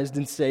organized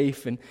and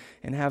safe and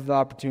have the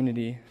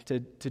opportunity to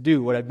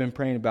do what I've been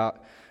praying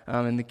about.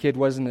 And the kid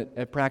wasn't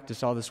at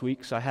practice all this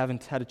week, so I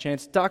haven't had a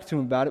chance to talk to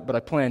him about it, but I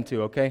plan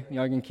to, okay?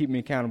 Y'all can keep me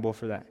accountable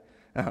for that.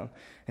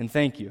 And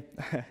thank you.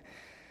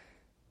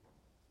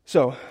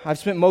 So I've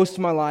spent most of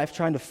my life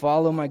trying to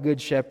follow my good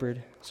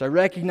shepherd. So I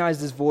recognize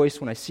his voice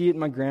when I see it in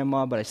my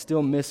grandma, but I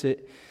still miss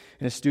it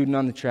in a student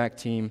on the track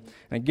team.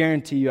 And I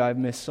guarantee you I've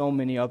missed so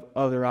many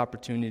other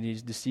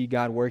opportunities to see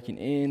God working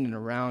in and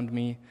around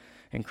me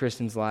in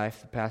Kristen's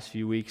life the past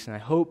few weeks. And I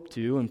hope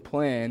to and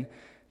plan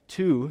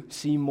to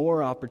see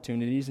more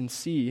opportunities and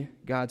see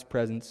God's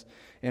presence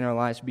in our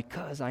lives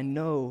because I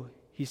know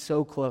He's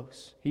so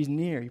close. He's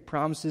near. He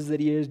promises that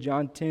He is.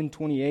 John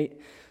 10:28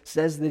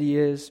 says that He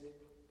is.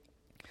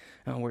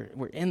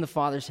 We're in the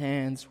Father's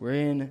hands. We're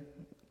in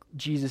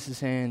Jesus'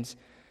 hands.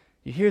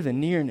 You hear the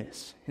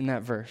nearness in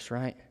that verse,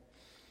 right?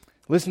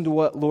 Listen to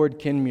what Lord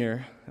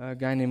Kinmure, a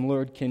guy named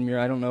Lord Kinmure,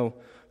 I don't know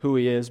who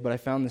he is, but I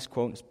found this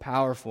quote, and it's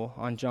powerful,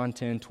 on John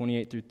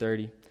 10:28 through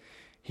 30.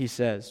 He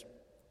says,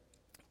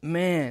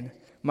 "Man,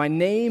 my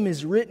name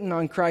is written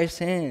on Christ's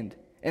hand,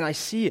 and I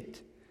see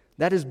it.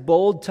 That is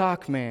bold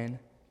talk, man,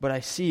 but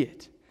I see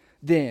it.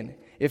 Then,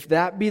 if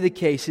that be the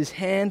case, his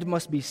hand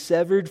must be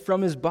severed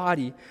from his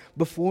body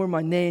before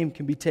my name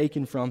can be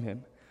taken from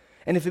him.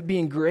 And if it be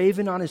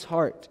engraven on his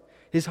heart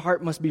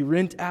must be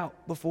rent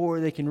out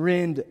before they can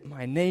rend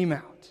my name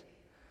out."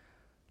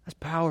 That's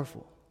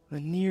powerful.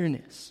 The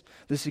nearness,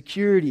 the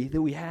security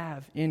that we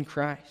have in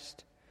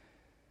Christ.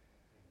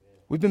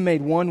 We've been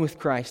made one with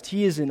Christ.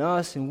 He is in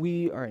us and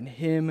we are in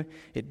Him.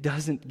 It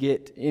doesn't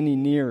get any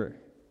nearer.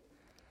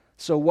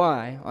 So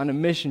why, on a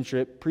mission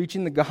trip,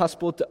 preaching the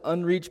gospel to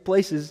unreached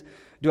places,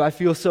 do I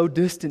feel so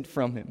distant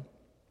from Him?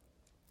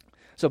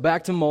 So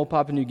back to Mull,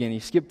 Papua New Guinea.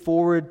 Skip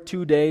forward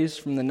 2 days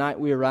from the night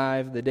we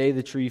arrived, the day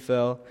the tree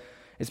fell.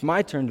 It's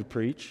my turn to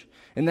preach.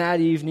 And that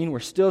evening, we're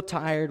still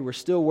tired, we're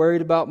still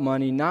worried about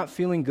money, not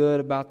feeling good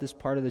about this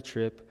part of the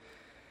trip.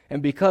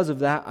 And because of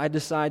that, I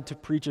decide to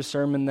preach a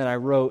sermon that I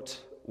wrote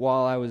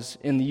while I was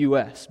in the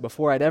U.S.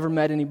 Before I'd ever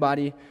met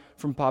anybody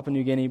from Papua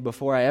New Guinea,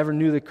 before I ever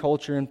knew the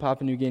culture in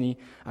Papua New Guinea,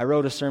 I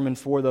wrote a sermon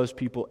for those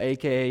people,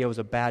 a.k.a. it was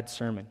a bad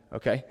sermon,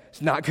 okay?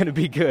 It's not going to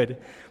be good.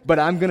 But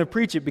I'm going to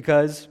preach it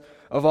because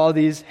of all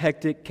these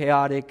hectic,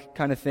 chaotic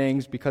kind of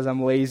things, because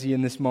I'm lazy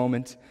in this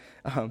moment.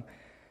 And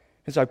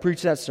so I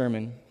preached that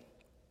sermon.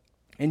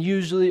 And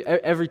usually,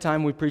 every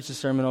time we preach a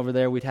sermon over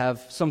there, we'd have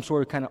some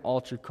sort of kind of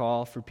altar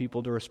call for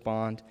people to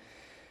respond.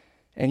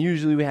 And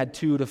usually we had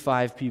 2 to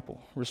 5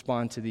 people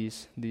respond to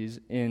these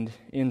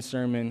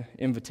in-sermon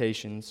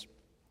invitations.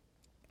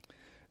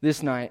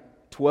 This night,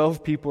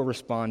 12 people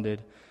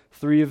responded,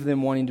 3 of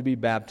them wanting to be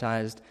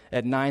baptized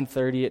at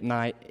 9:30 at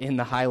night in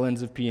the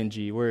highlands of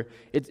PNG, where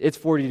it's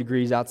 40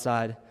 degrees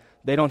outside.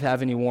 They don't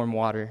have any warm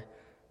water.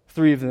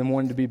 3 of them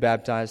wanted to be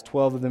baptized.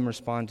 12 of them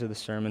respond to the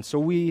sermon. So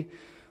we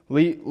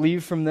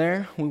leave from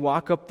there. We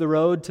walk up the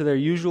road to their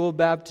usual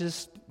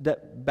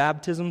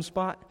baptism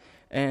spot,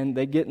 and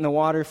they get in the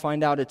water,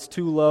 find out it's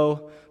too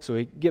low. So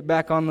we get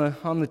back on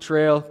the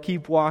trail,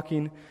 keep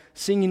walking,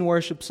 singing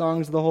worship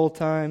songs the whole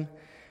time,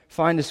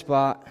 find a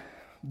spot,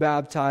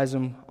 baptize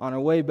them. On our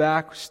way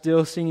back, we're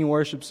still singing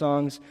worship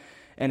songs,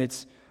 and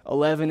it's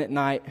 11 at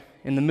night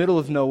in the middle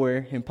of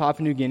nowhere in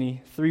Papua New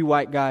Guinea, 4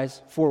 white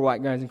guys,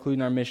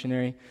 including our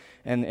missionary,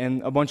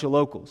 and a bunch of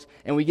locals.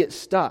 And we get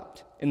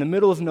stopped in the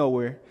middle of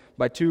nowhere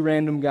by 2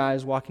 random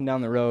guys walking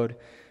down the road.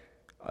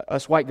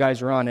 Us white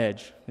guys are on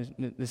edge.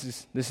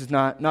 This is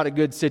not a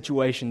good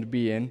situation to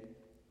be in.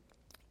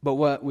 But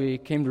what we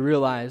came to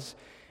realize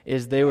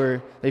is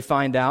they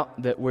find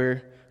out that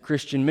we're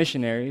Christian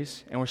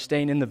missionaries and we're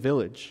staying in the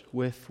village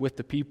with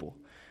the people.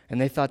 And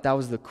they thought that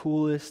was the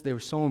coolest. They were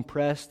so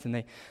impressed, and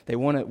they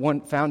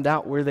found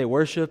out where they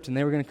worshiped, and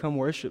they were going to come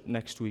worship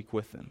next week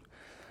with them.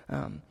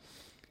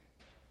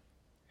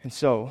 And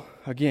so,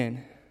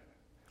 again,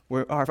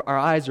 our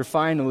eyes are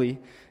finally,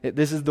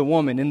 this is the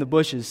woman in the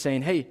bushes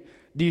saying, "Hey,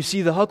 do you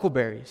see the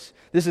huckleberries?"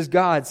 This is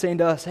God saying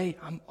to us, "Hey,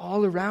 I'm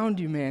all around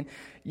you, man."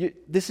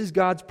 This is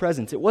God's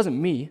presence. It wasn't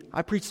me.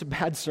 I preached a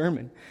bad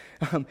sermon.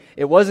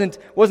 It wasn't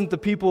the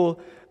people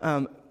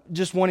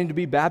just wanting to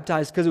be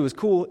baptized because it was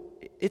cool.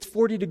 It's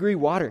 40-degree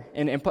water.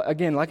 And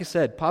again, like I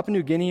said, Papua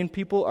New Guinean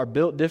people are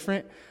built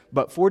different,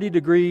 but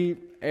 40-degree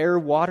air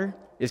water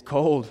is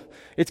cold.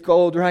 It's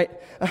cold, right?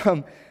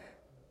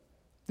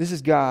 This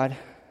is God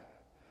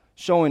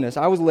showing us.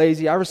 I was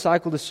lazy. I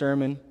recycled a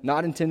sermon,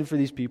 not intended for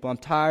these people. I'm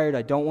tired.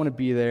 I don't want to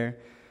be there.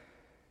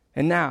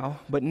 And now,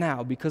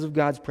 because of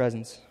God's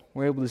presence,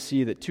 we're able to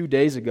see that 2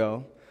 days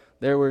ago,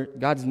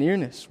 God's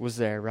nearness was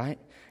there, right?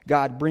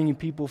 God bringing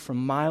people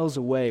from miles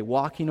away,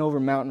 walking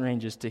over mountain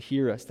ranges to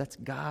hear us. That's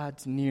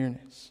God's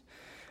nearness.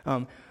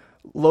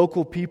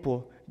 Local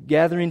people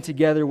gathering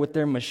together with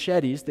their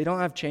machetes. They don't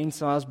have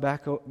chainsaws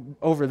back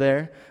over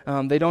there.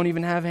 They don't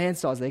even have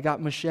handsaws. They got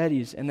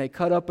machetes, and they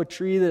cut up a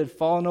tree that had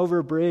fallen over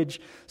a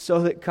bridge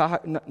so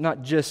that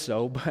not just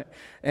so, but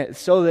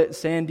so that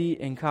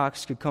Sandy and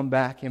Cox could come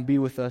back and be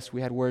with us.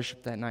 We had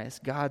worship that night. It's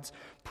God's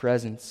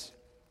presence.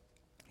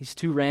 These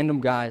 2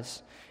 random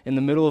guys in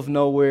the middle of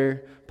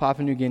nowhere,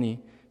 Papua New Guinea,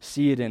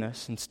 see it in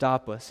us and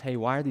stop us. Hey,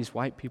 why are these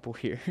white people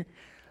here?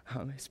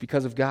 It's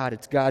because of God.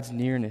 It's God's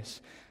nearness.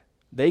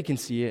 They can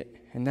see it,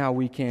 and now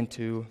we can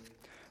too.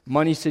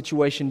 Money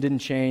situation didn't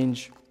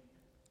change,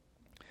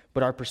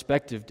 but our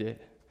perspective did.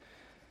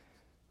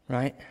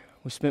 Right?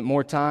 We spent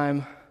more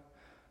time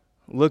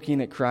looking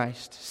at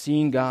Christ,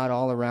 seeing God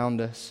all around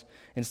us,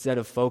 instead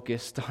of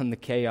focused on the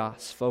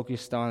chaos,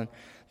 focused on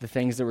the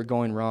things that were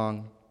going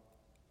wrong.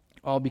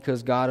 All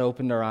because God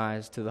opened our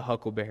eyes to the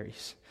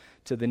huckleberries,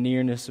 to the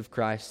nearness of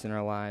Christ in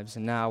our lives.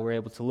 And now we're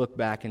able to look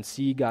back and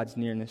see God's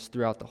nearness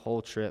throughout the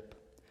whole trip.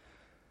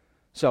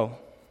 So,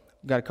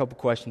 I've got a couple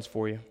questions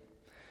for you.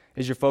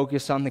 Is your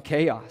focus on the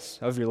chaos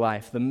of your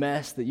life, the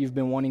mess that you've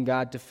been wanting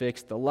God to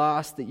fix, the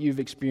loss that you've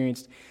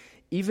experienced,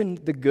 even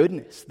the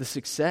goodness, the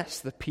success,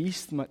 the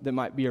peace that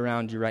might be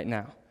around you right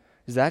now?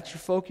 Is that your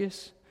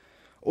focus?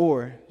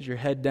 Or is your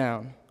head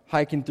down,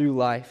 hiking through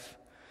life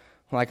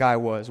like I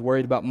was,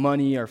 worried about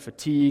money or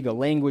fatigue, a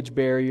language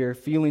barrier,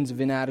 feelings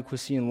of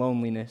inadequacy and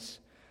loneliness?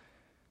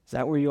 Is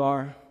that where you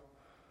are?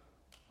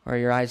 Or are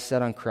your eyes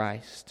set on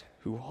Christ,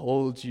 who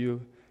holds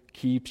you,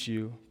 keeps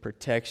you,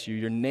 protects you?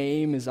 Your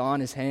name is on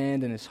his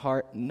hand and his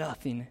heart.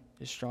 Nothing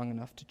is strong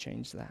enough to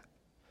change that.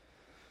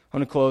 I'm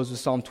going to close with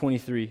Psalm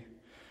 23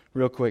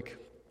 real quick.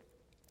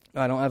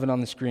 I don't have it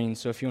on the screen,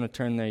 so if you want to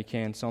turn there, you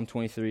can. Psalm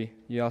 23.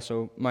 You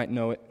also might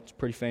know it. It's a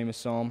pretty famous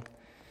psalm.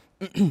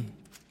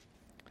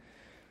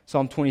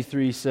 Psalm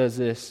 23 says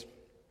this: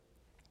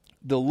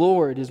 "The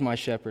Lord is my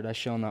shepherd, I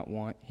shall not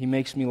want. He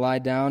makes me lie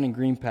down in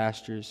green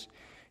pastures.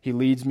 He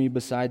leads me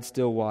beside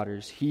still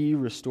waters. He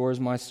restores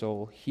my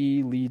soul.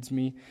 He leads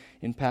me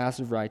in paths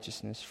of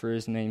righteousness for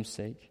his name's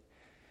sake.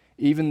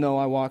 Even though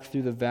I walk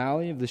through the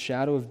valley of the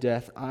shadow of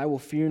death, I will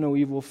fear no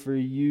evil, for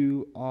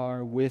you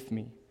are with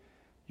me.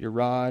 Your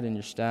rod and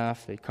your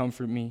staff, they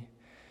comfort me.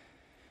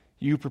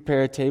 You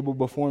prepare a table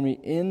before me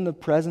in the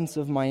presence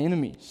of my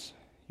enemies.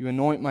 You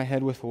anoint my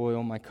head with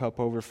oil, my cup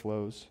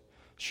overflows.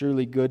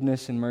 Surely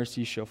goodness and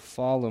mercy shall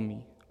follow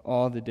me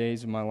all the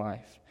days of my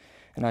life,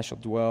 and I shall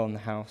dwell in the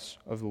house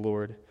of the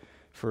Lord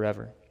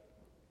forever."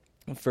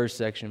 The first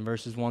section,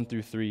 verses 1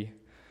 through 3,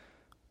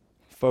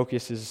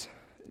 focus is,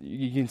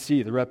 you can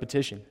see the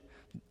repetition.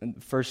 The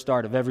first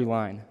start of every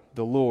line,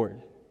 the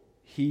Lord,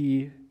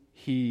 He.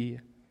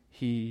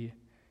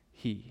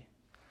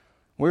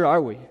 Where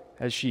are we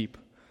as sheep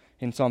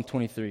in Psalm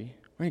 23?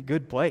 We're in a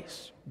good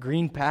place.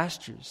 Green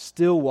pastures,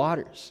 still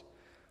waters.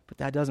 But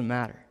that doesn't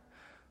matter.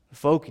 The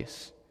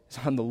focus is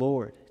on the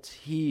Lord. It's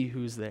He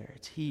who's there.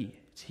 It's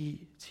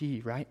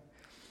He, right?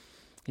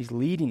 He's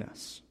leading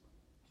us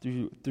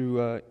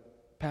through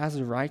paths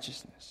of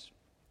righteousness.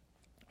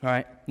 All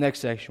right, next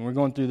section. We're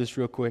going through this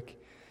real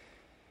quick.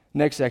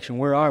 Next section,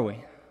 where are we?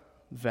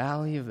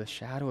 Valley of the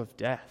shadow of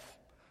death.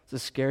 It's a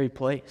scary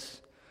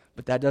place,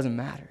 but that doesn't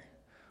matter.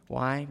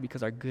 Why?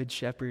 Because our good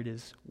shepherd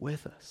is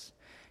with us.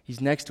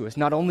 He's next to us.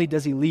 Not only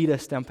does he lead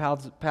us down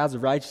paths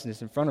of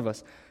righteousness in front of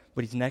us,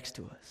 but he's next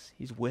to us.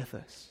 He's with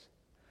us.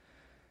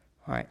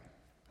 All right,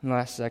 in the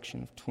last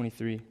section of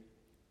 23.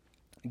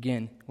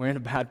 Again, we're in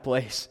a bad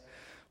place.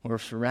 We're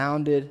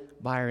surrounded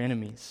by our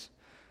enemies.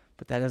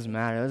 But that doesn't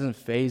matter. That doesn't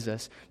faze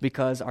us,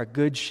 because our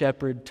good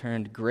shepherd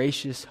turned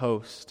gracious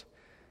host.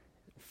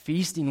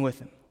 Feasting with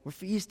him. We're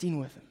feasting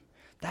with him.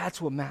 That's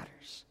what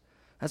matters.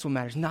 That's what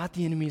matters. Not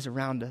the enemies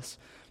around us,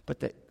 but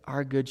that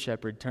our good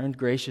shepherd turned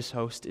gracious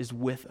host is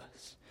with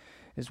us.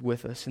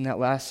 In that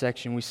last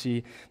section, we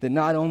see that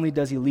not only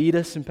does he lead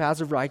us in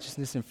paths of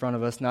righteousness in front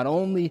of us, not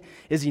only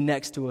is he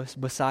next to us,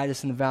 beside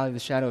us in the valley of the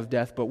shadow of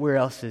death, but where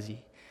else is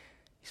he?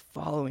 He's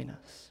following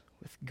us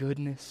with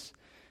goodness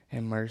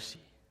and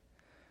mercy.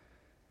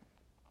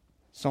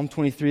 Psalm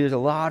 23, there's a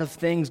lot of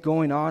things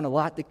going on, a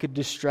lot that could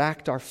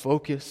distract our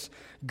focus,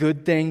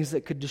 good things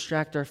that could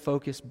distract our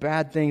focus,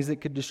 bad things that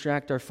could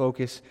distract our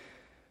focus.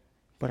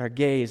 But our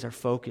gaze, our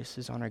focus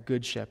is on our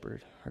good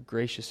shepherd, our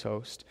gracious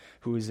host,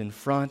 who is in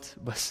front,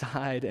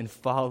 beside, and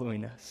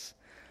following us.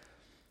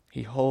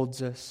 He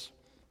holds us,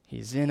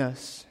 he's in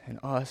us, and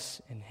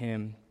us in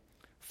him.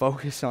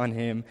 Focus on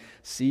him.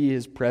 See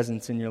his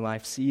presence in your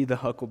life. See the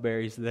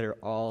huckleberries that are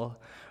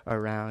all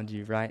around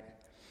you, right?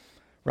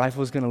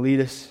 Rifle is going to lead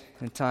us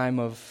in a time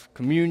of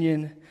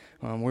communion,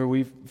 where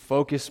we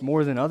focus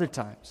more than other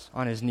times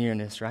on his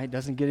nearness, right?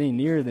 Doesn't get any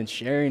nearer than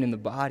sharing in the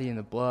body and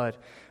the blood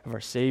of our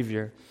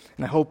Savior.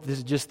 And I hope this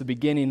is just the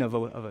beginning of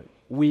a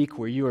week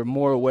where you are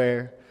more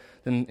aware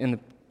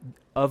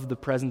of the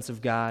presence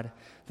of God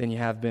than you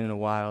have been in a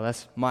while.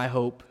 That's my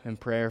hope and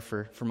prayer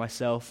for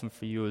myself and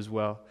for you as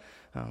well.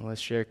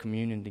 Let's share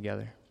communion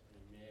together.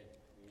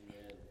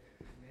 Amen.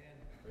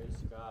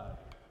 Praise God.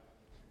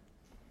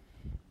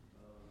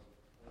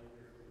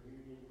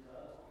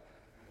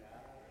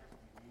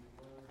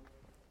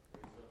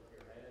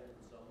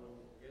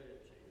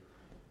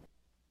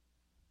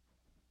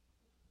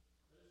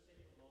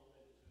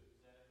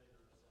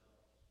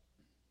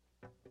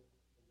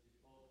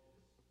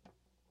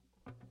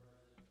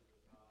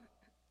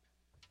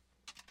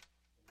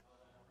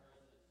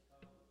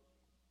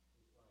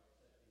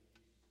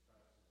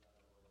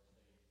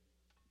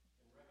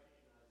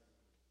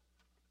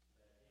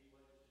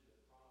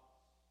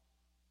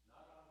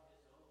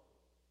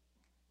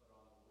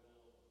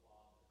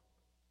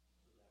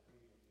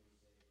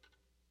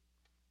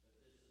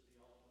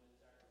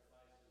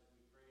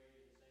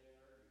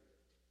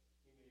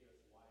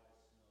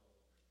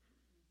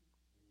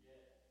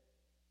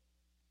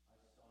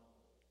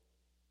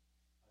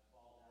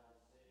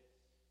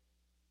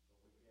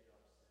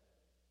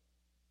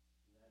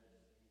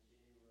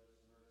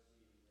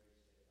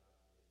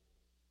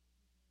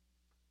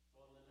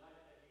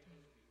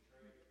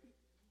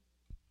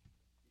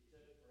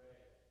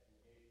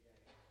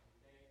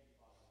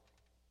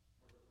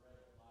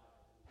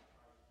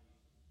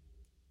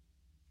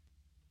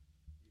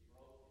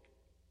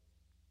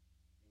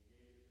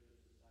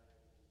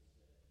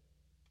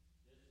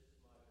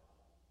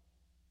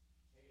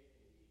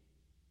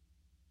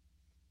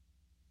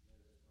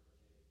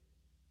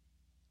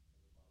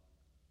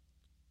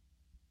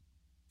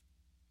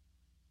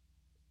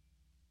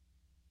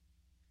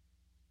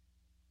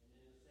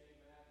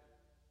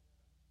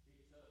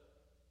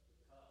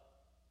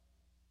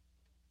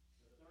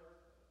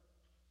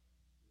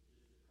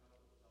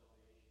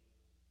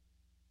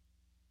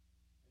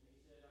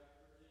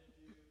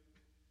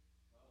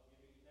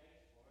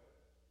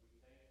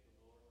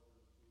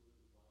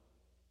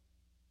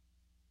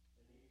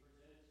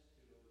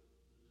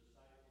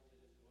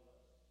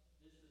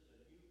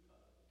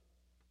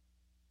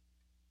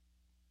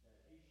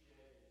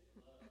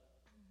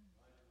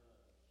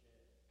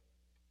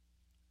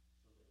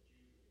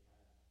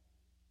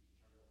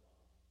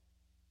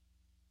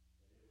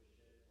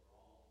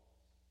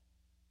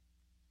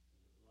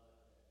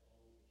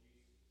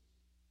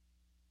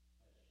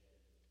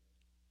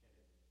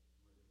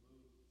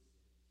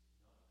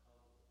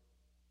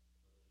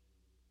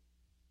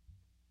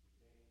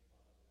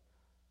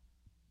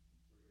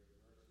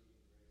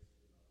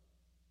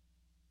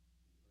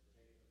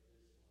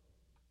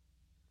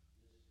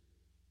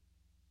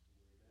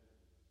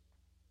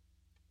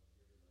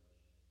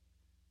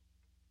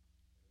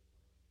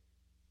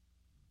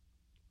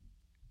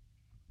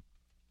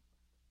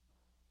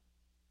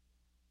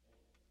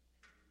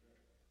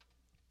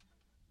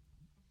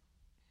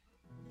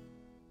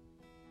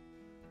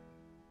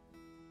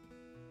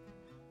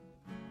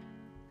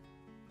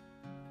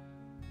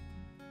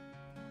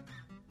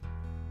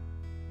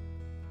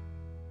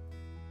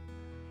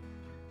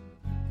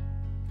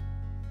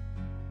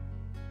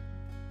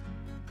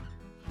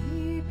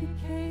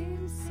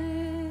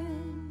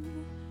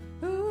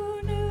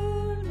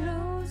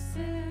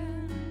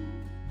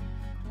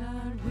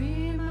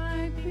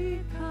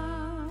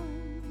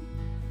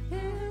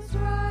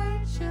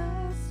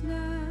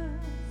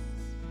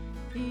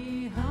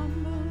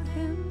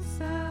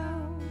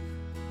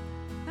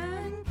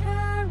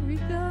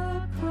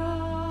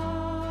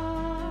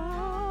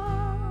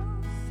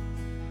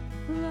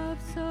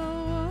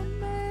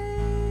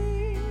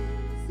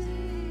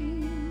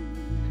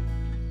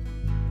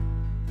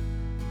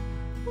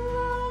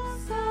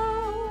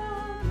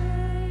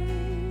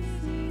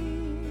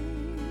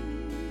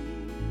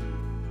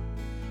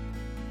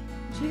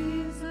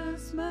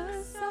 Jesus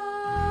Messiah,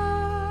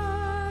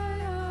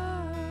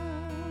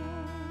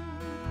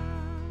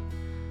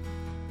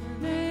 the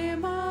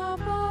name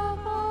above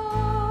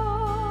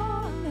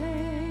all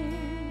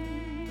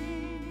names,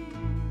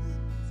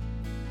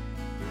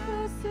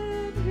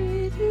 blessed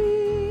Redeemer,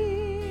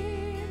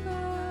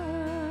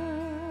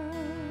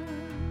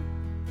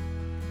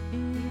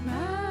 Emmanuel,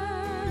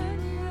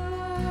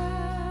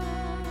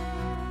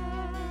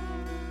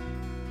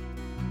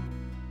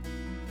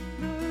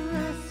 the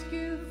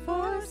rescue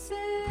for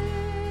sinners,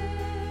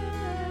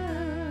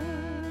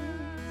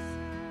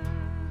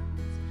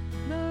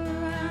 the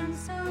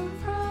ransom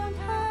from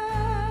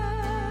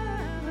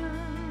heaven,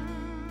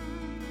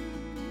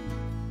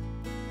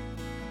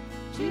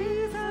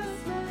 Jesus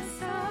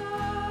Messiah,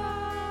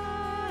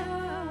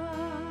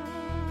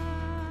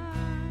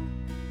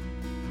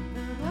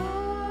 the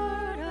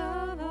Lord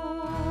of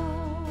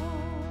all.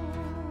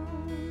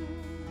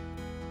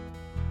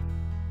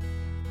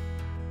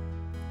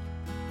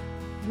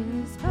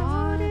 His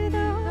body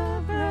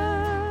the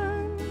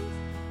brands,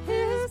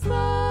 His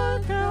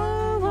blood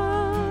the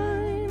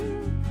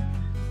wine,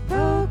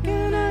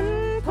 broken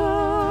and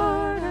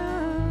poured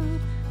out,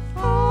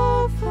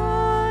 all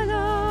for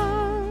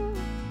love.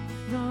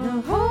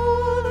 The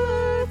whole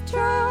earth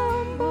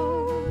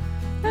trembled,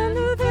 and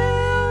the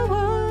veil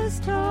was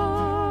torn.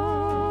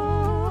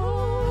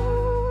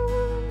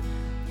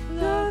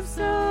 Love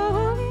so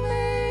amazing,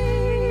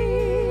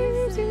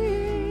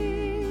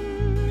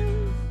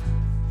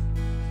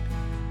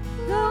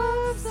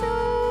 love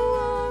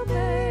so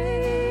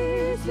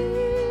amazing,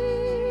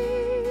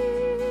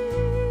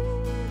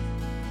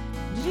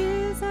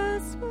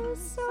 Jesus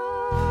Messiah,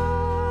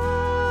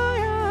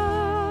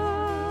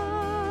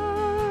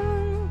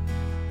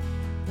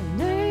 the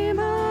name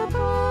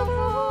above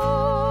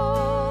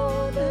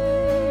all names,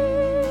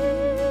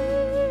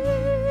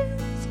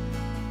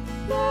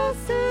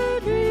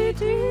 blessed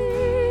Redeemer,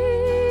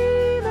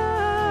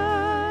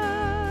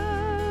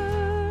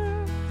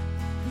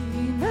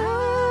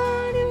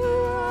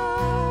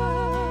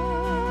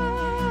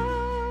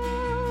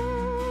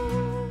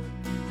 Emmanuel,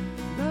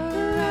 the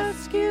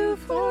rescue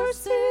for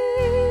sinners,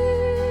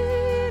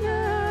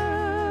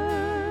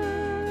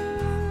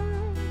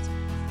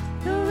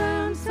 the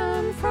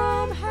ransom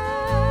from heaven,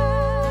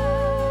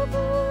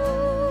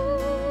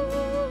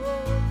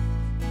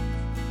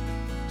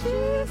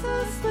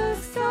 Jesus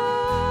Messiah,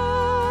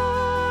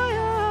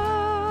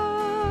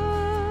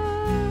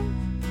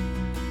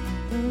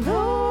 the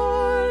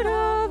Lord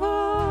of all.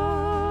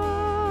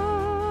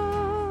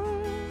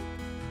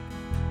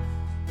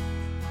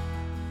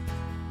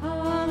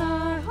 All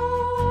our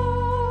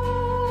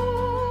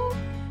hope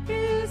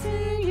is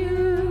in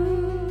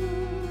you.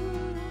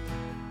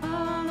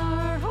 All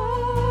our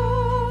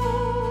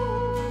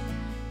hope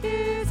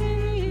is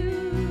in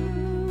you.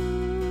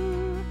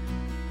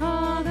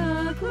 All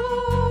the glory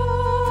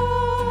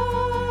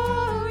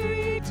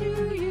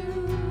to you,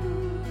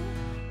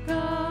 God,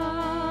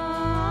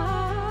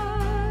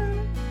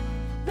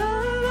 the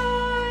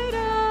light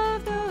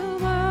of the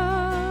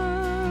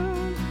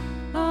world.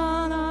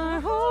 All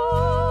our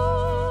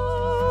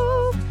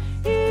hope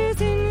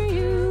is in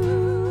you.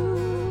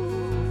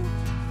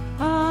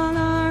 All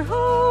our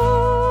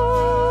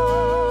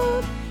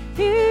hope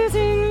is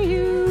in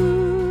you.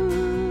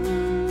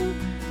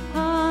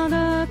 All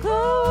the glory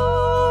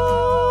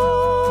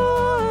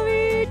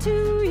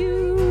to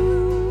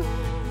you,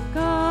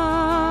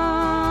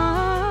 God,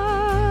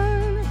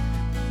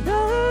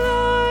 the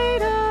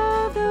light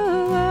of the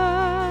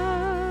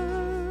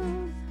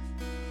world.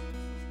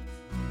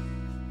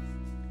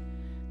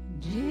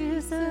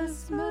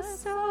 Jesus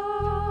Messiah,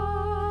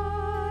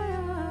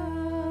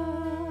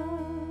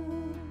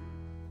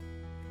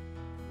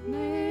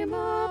 name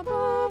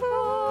above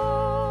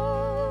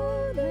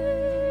all names,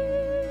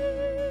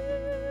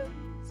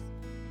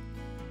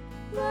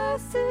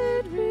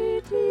 blessed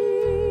Redeemer,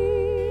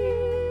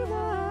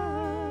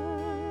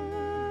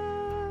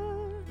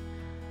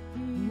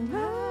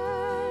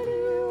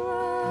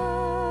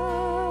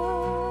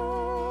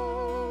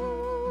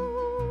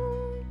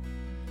 Emmanuel,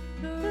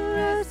 the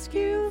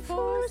rescue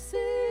for sinners,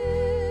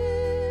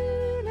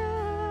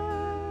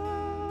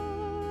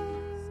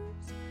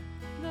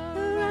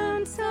 the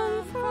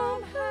ransom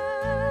from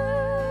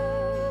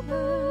heaven,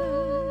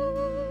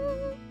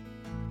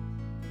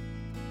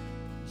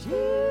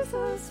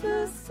 Jesus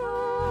Messiah,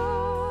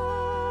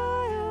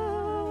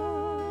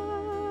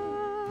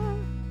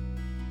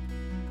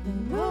 the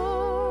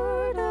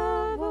Lord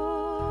of all.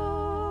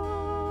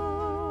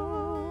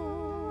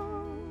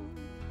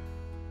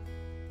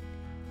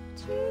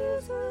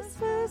 Jesus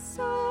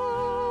Messiah.